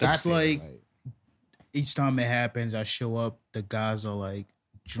like when you got it's there? Like each time it happens, I show up, the guys are like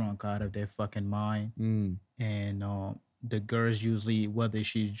drunk out of their fucking mind. And the girls usually, whether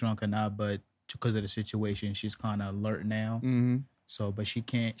she's drunk or not, but because of the situation, she's kind of alert now. So, but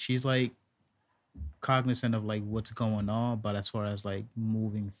she's like cognizant of like what's going on, but as far as like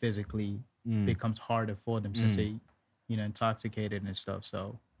moving physically becomes harder for them since they, intoxicated and stuff.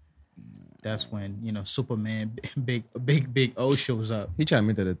 So that's when, Superman, big O shows up. He chimed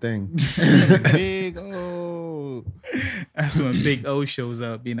into the thing. Big O. That's when Big O shows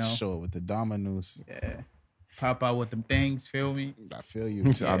up, Show it with the dominoes. Yeah. Pop out with them things, feel me? I feel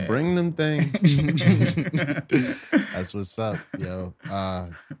you. So I bring them things. That's what's up, yo.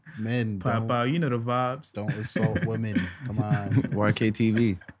 Men, Pop out, you know the vibes. Don't assault women. Come on.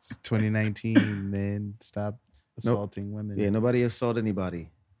 YKTV. It's 2019, men. Stop assaulting women. Yeah, nobody assault anybody.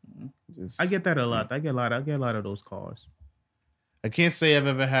 I get that a lot. I get a lot of those calls. I can't say I've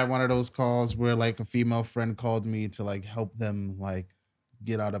ever had one of those calls where like a female friend called me to like help them like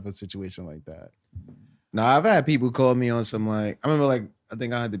get out of a situation like that. No, I've had people call me on some like, I remember like, I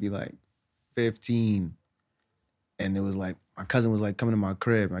think I had to be like 15. And it was like, my cousin was like coming to my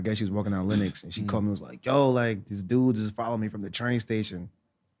crib. I guess she was walking down Lenox and she called me and was like, yo, like this dude just followed me from the train station.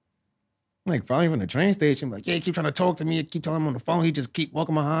 I'm like, following me from the train station? I'm like, yeah, he keep trying to talk to me. I keep telling him on the phone. He just keep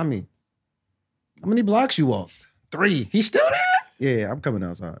walking behind me. How many blocks you walked? 3. He's still there? Yeah, I'm coming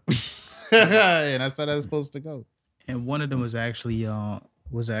outside. And that's how that's supposed to go. And one of them was actually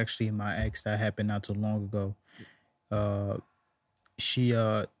my ex that happened not too long ago. She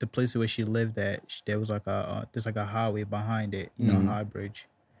the place where she lived at, there was like there's like a highway behind it, High Bridge.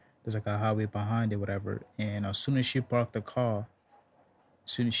 There's like a highway behind it, whatever. And as soon as she parked the car,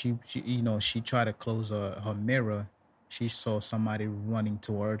 as soon as she tried to close her mirror, she saw somebody running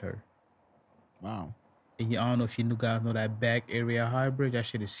toward her. Wow. And I don't know if you guys know that back area of High Bridge. That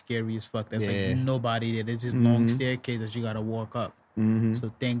shit is scary as fuck. There's like nobody there. There's this long staircase that you gotta walk up.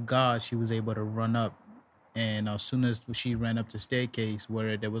 So thank God she was able to run up. And as soon as she ran up the staircase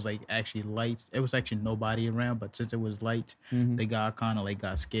where there was like actually lights, it was actually nobody around, but since it was lights, the guy kind of like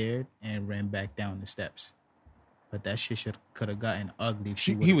got scared and ran back down the steps. But that shit could have gotten ugly. If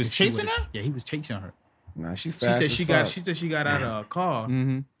he was chasing her? Yeah, he was chasing her. Nah, she fast. She said she got out of her car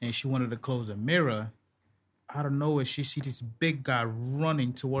and she wanted to close the mirror. Out of nowhere, she see this big guy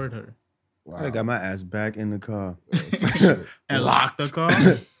running toward her. Wow. I got my ass back in the car. And locked the car.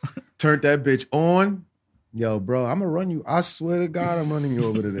 Turned that bitch on. Yo, bro, I'm gonna run you. I swear to God, I'm running you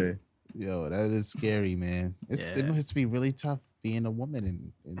over today. Yo, that is scary, man. It must be really tough being a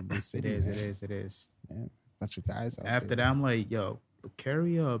woman in this city. It is. Man, bunch of guys out After there. that, I'm like, yo,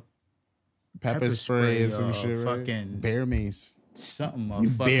 carry a pepper spray or some shit, fucking right? Bear mace. Something. You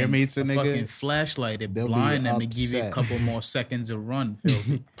bear mace a nigga? Fucking flashlight. It blind them to give you a couple more seconds of run. Feel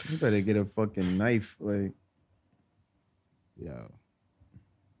me? You better get a fucking knife, like. Yo.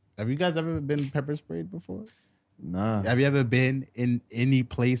 Have you guys ever been pepper sprayed before? Nah. Have you ever been in any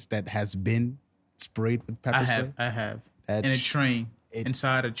place that has been sprayed with pepper spray? I have. In a train.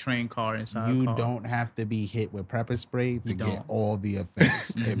 Inside a train car. You don't have to be hit with pepper spray to get all the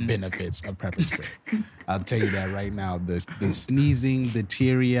effects and benefits of pepper spray. I'll tell you that right now. The sneezing, the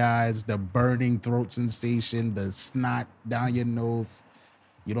teary eyes, the burning throat sensation, the snot down your nose.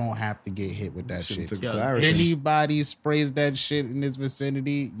 You don't have to get hit with that shit. Anybody sprays that shit in this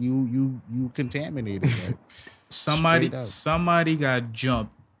vicinity, you contaminated. Like, somebody got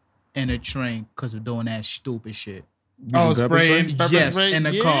jumped in a train because of doing that stupid shit. Spraying pepper spray? In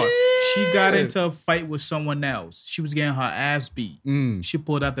the car. She got into a fight with someone else. She was getting her ass beat. She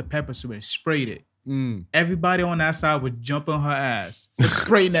pulled out the pepper spray and sprayed it. Everybody on that side would jump on her ass for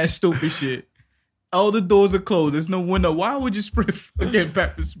spraying that stupid shit. All the doors are closed. There's no window. Why would you spray fucking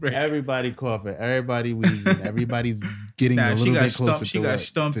pepper spray? Everybody coughing. Everybody wheezing. Everybody's getting a little bit closer. She got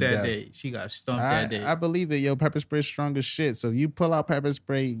stumped that day. I believe it. Yo, pepper spray is strong as shit. So if you pull out pepper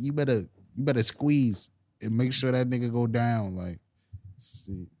spray, you better squeeze and make sure that nigga go down. Like,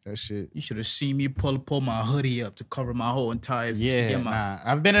 see that shit. You should have seen me pull my hoodie up to cover my whole entire.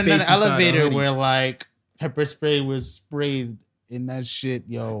 I've been in an elevator where like pepper spray was sprayed in that shit.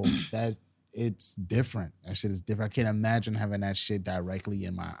 Yo, that. It's different. That shit is different. I can't imagine having that shit directly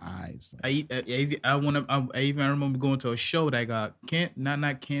in my eyes. Like, I even remember going to a show that got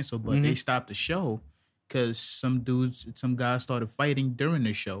not canceled, but they stopped the show because some guys started fighting during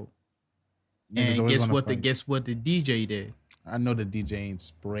the show. And guess what the DJ did? I know the DJ ain't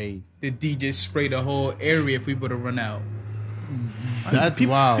spray. The DJ sprayed the whole area if we would have run out. That's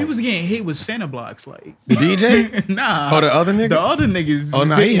wild. He was getting hit with center blocks, like the DJ. Nah. Oh, the other nigga. The other niggas. Oh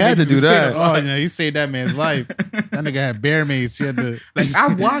no, he had to do that. Oh yeah, he saved that man's life. That nigga had bear mace. He had to. Like I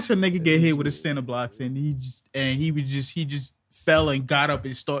watched a nigga get hit with the center blocks, and he just fell and got up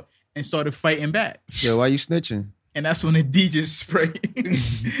and started fighting back. Yo, why you snitching? And that's when the DJ spray.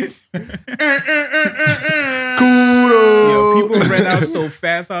 Kudos. Yo, people ran out so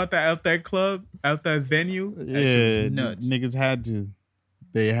fast out that club, out that venue. That shit was nuts. Niggas had to.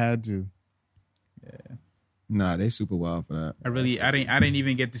 They had to. Yeah. Nah, they super wild for that. I didn't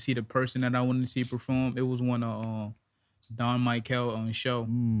even get to see the person that I wanted to see perform. It was one of Don Michael on show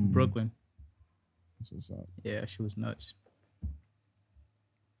in Brooklyn. That's what's up. Yeah, she was nuts.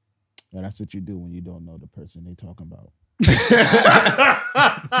 Yeah, that's what you do when you don't know the person they talking about.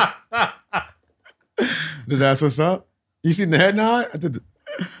 That's what's up. You seen the head nod?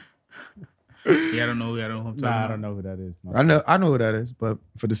 Yeah, I don't know who I'm talking about. I don't know who that is. No. I know who that is, but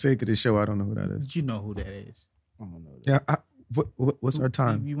for the sake of the show, I don't know who that is. Did you know who that is? I don't know. That. Yeah, what's our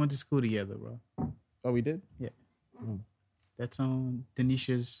time? We went to school together, bro. Oh, we did? Yeah. Oh. That's on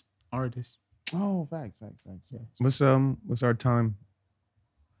Denisha's artist. Oh, facts. Yeah. What's our time?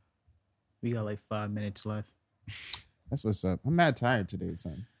 We got like 5 minutes left. That's what's up. I'm mad tired today,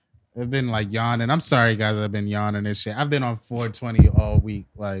 son. I've been like yawning. I'm sorry, guys. I've been yawning and shit. I've been on 420 all week.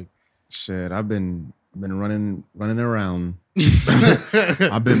 Like, shit, I've been running around.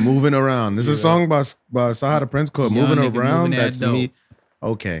 I've been moving around. This is a song by Sahara Prince called "Moving Around." That's that me.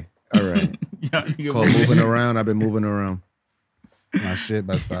 Okay, all right. It's called "Moving Around." I've been moving around. My shit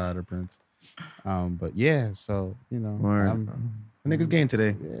by Sahara Prince. But yeah, so you know, niggas game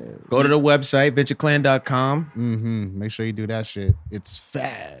today. Yeah. Go to the website ventureclan.com. Make sure you do that shit. It's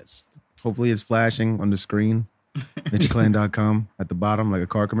fast. Hopefully, it's flashing on the screen. ventureclan.com at the bottom, like a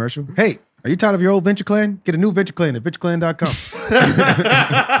car commercial. Hey, are you tired of your old Venture Clan? Get a new Venture Clan at ventureclan.com.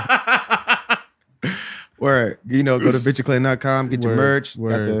 Where, go to ventureclan.com, get your merch. We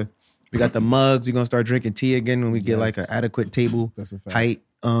got the mugs. We're going to start drinking tea again when we get like an adequate table height.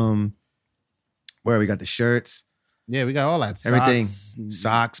 Where we got the shirts. Yeah, we got all that. Everything.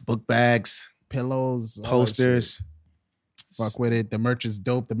 Socks, book bags, pillows, posters. Fuck with it. The merch is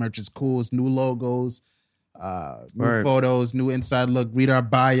dope. The merch is cool. It's new logos. New photos, new inside look. Read our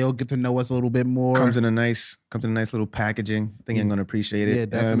bio, get to know us a little bit more. Comes in a nice little packaging. I think I'm gonna appreciate it. Yeah,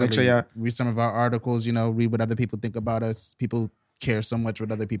 definitely. Make sure y'all read some of our articles. Read what other people think about us. People care so much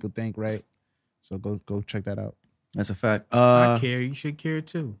what other people think, right? So go check that out. That's a fact. I care. You should care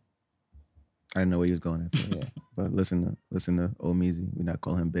too. I didn't know where he was going at first. Yeah. But listen to Omizi. We're not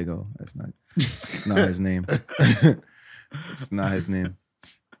calling him Big O. It's not his name. It's not his name.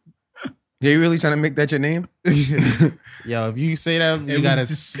 Yeah, you really trying to make that your name? Yo, if you say that, you gotta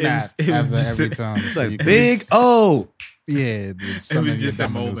snap every time. It's like Big O. Yeah, it was just a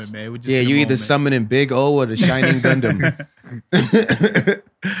moment, man. You either summoning Big O or the Shining Gundam.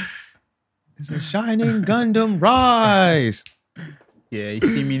 It's a Shining Gundam rise. Yeah, you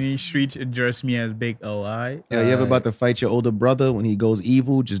see me in these streets, address me as Big O, all right? Yeah, you ever about to fight your older brother when he goes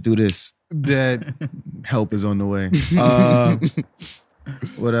evil? Just do this. Dead. Help is on the way.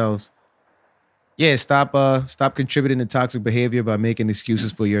 What else? Yeah, stop contributing to toxic behavior by making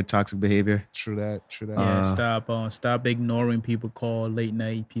excuses for your toxic behavior. True that. Yeah, stop ignoring people call, late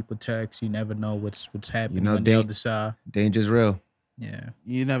night, people text. You never know what's happening on the other side. Danger's real. Yeah.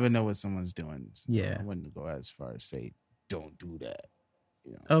 You never know what someone's doing. So yeah. I wouldn't go as far as say, don't do that.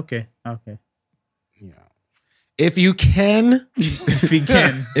 Okay. If you can, if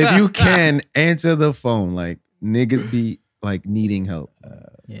you can answer the phone, like niggas be like needing help.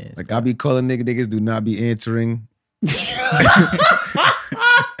 Like I be calling niggas do not be answering.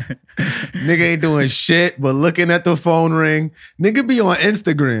 Nigga ain't doing shit but looking at the phone ring. Nigga be on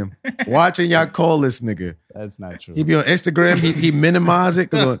Instagram watching y'all call this nigga. That's not true. He be on Instagram. He minimize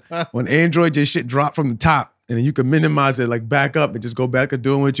it because when Android just shit drop from the top and then you can minimize it like back up and just go back to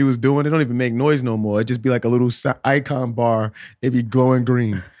doing what you was doing. It don't even make noise no more. It just be like a little icon bar. It be glowing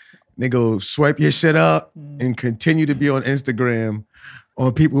green. Nigga swipe your shit up and continue to be on Instagram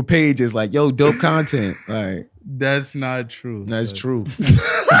on people's pages like, yo, dope content. Like that's not true. That's true.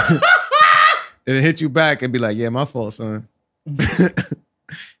 It'll hit you back and be like, yeah, my fault, son.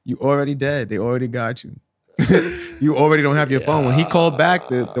 You already dead. They already got you. You already don't have your phone. When he called back,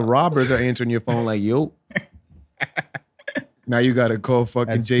 the robbers are answering your phone like, yo. Now you got to call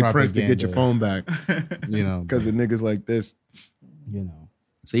fucking That's Jay propaganda. Prince to get your phone back. Because the niggas like this.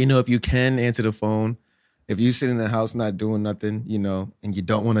 So, if you can answer the phone, if you sit in the house not doing nothing, and you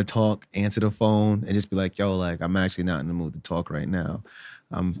don't want to talk, answer the phone and just be like, yo, like, I'm actually not in the mood to talk right now.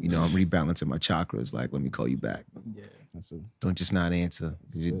 I'm rebalancing my chakras. Like, let me call you back. Yeah. Don't just not answer.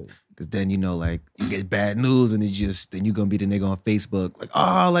 Because then, like, you get bad news and then you're going to be the nigga on Facebook. Like,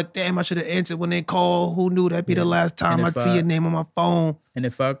 oh, like, damn, I should have answered when they call. Who knew that'd be the last time I'd see your name on my phone? And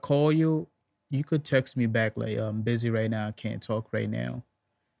if I call you, you could text me back like, I'm busy right now. I can't talk right now.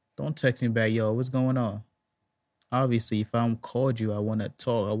 Don't text me back, yo, what's going on? obviously, if I'm called you, I want to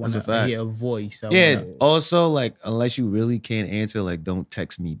talk. I want That's a to fact. hear a voice. Yeah. Also, like, unless you really can't answer, like, don't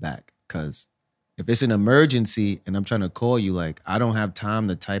text me back. Because if it's an emergency and I'm trying to call you, like, I don't have time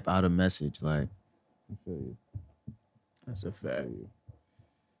to type out a message. Like, I feel you. That's a fact.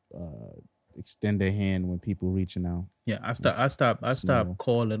 Extend a hand when people reaching out. Yeah, I stopped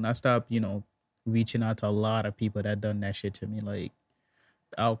calling. I stopped, reaching out to a lot of people that done that shit to me. Like,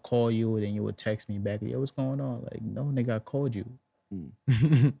 I'll call you and then you would text me back. Yo, what's going on? Like, no, nigga, I called you.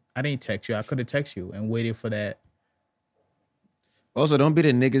 I didn't text you. I could have texted you and waited for that. also, don't be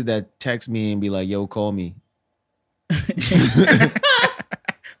the niggas that text me and be like, yo, call me.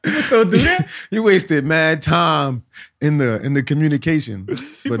 People still do that? You wasted mad time in the communication.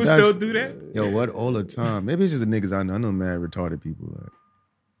 People still do that? Yo, what? All the time. Maybe it's just the niggas I know. I know mad retarded people. Like.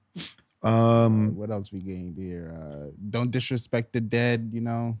 What else we gained here? Don't disrespect the dead,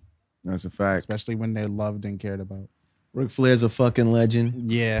 That's a fact. especially when they're loved and cared about. Ric Flair's a fucking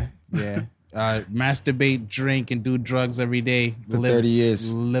legend. Yeah. Masturbate, drink, and do drugs every day For 30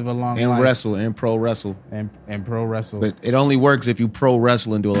 years. Live a long And life. wrestle, and pro wrestle. And pro wrestle. But it only works if you pro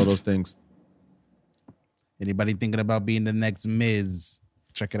wrestle and do all of those things. Anybody thinking about being the next Miz,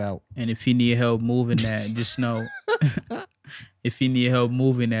 check it out. And if you need help moving that, just know. If you need help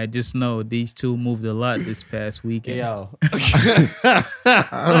moving that, just know these two moved a lot this past weekend. Yo. I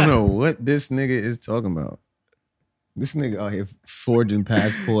don't know what this nigga is talking about. This nigga out here forging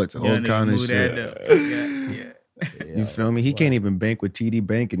passports, all kind of shit. Yeah. You feel me? He can't even bank with TD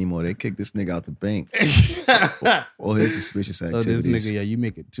Bank anymore. They kicked this nigga out the bank for all his suspicious So activities. this nigga, you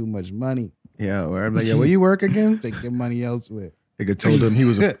making too much money. Yeah, where I'm like, where you work again? Take your money elsewhere. Nigga told him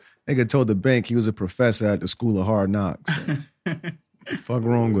nigga told the bank he was a professor at the School of Hard Knocks. Fuck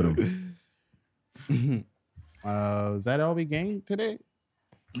wrong with him? Is that all we gained today?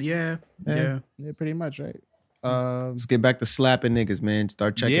 Yeah. Yeah, pretty much, right? Let's get back to slapping niggas, man.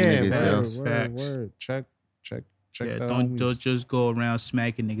 Start checking niggas, yo. Word. Check. Yeah, the don't homies. just go around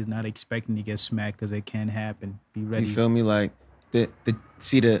smacking niggas, not expecting to get smacked because it can happen. Be ready. You feel me? Like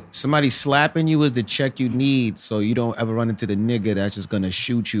somebody slapping you is the check you need, so you don't ever run into the nigga that's just gonna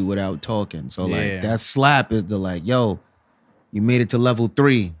shoot you without talking. So like that slap is the like, yo, you made it to level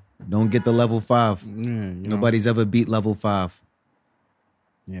 3. Don't get the level 5. Nobody's ever beat level 5.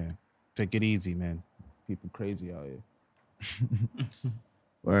 Yeah, take it easy, man. People crazy out here.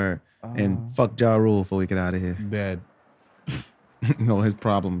 Word. And fuck Ja Rule before we get out of here. Dead. No, his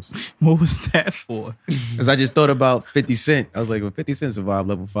problems. What was that for? Because I just thought about 50 Cent. I was like, well, 50 Cent survived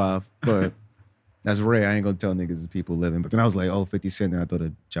level 5, but that's rare. I ain't gonna tell niggas it's people living. But then I was like, oh, 50 Cent. Then I thought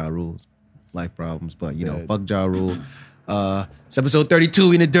of Ja Rule's life problems. But, fuck Ja Rule. It's episode 32.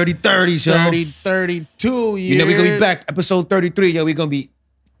 We in the Dirty 30s, yo. 32 years. You know we gonna be back. Episode 33, yo. We gonna be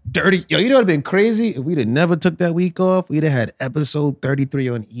dirty. Yo, you know what would have been crazy? If we'd have never took that week off, we'd have had episode 33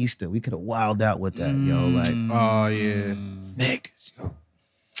 on Easter. We could have wilded out with that, yo. Like, oh, yeah. niggas, yo.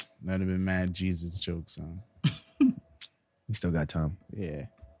 That'd have been mad Jesus jokes, huh? We still got time. Yeah.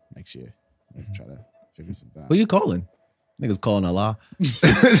 Next year. Let's try to figure something out. Who you calling? Niggas calling Allah.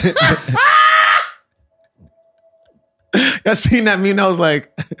 Y'all seen that meme? I was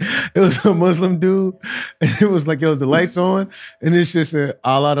like, it was a Muslim dude. And it was like, yo, the lights on. And it's just said,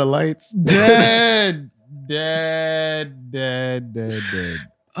 Allah the lights. Dead.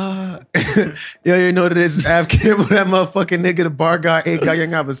 Yo, you know what it is? Av Campbell, that motherfucking nigga, the bar guy, ate guy,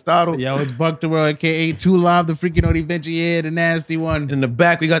 young Avastado. Yo, it's Buck the World, aka 2 Live, the freaking Odie Venture, yeah, the nasty one. In the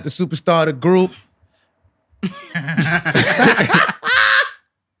back, we got the superstar of the group.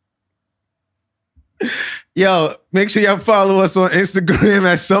 Yo, make sure y'all follow us on Instagram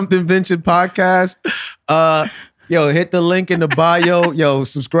at Something Venture Podcast. Yo, hit the link in the bio. Yo,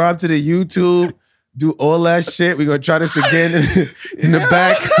 subscribe to the YouTube. Do all that shit. We're gonna try this again in the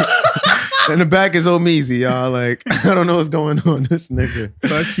back. In the back is Omizi, y'all. Like, I don't know what's going on. This nigga.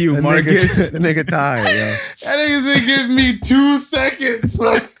 Fuck you, That Marcus. The nigga tired, yo. That nigga said give me 2 seconds.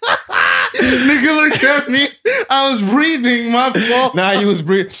 Like, nigga look at me. I was breathing, my fault. Nah, you was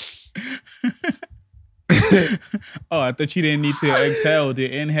breathing. Oh, I thought you didn't need to exhale. To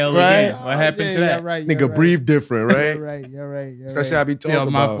inhale Right? again. What happened to that? You're right, Nigga breathe different, right? You're right. So that shit I be talking Yo,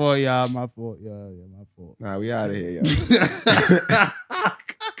 my about. fault, y'all. My fault. Yeah, my fault. Nah, we out of here, yo.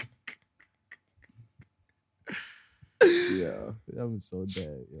 Yeah, that was so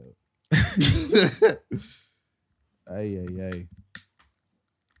bad, yo. Ay.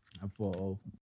 I fall.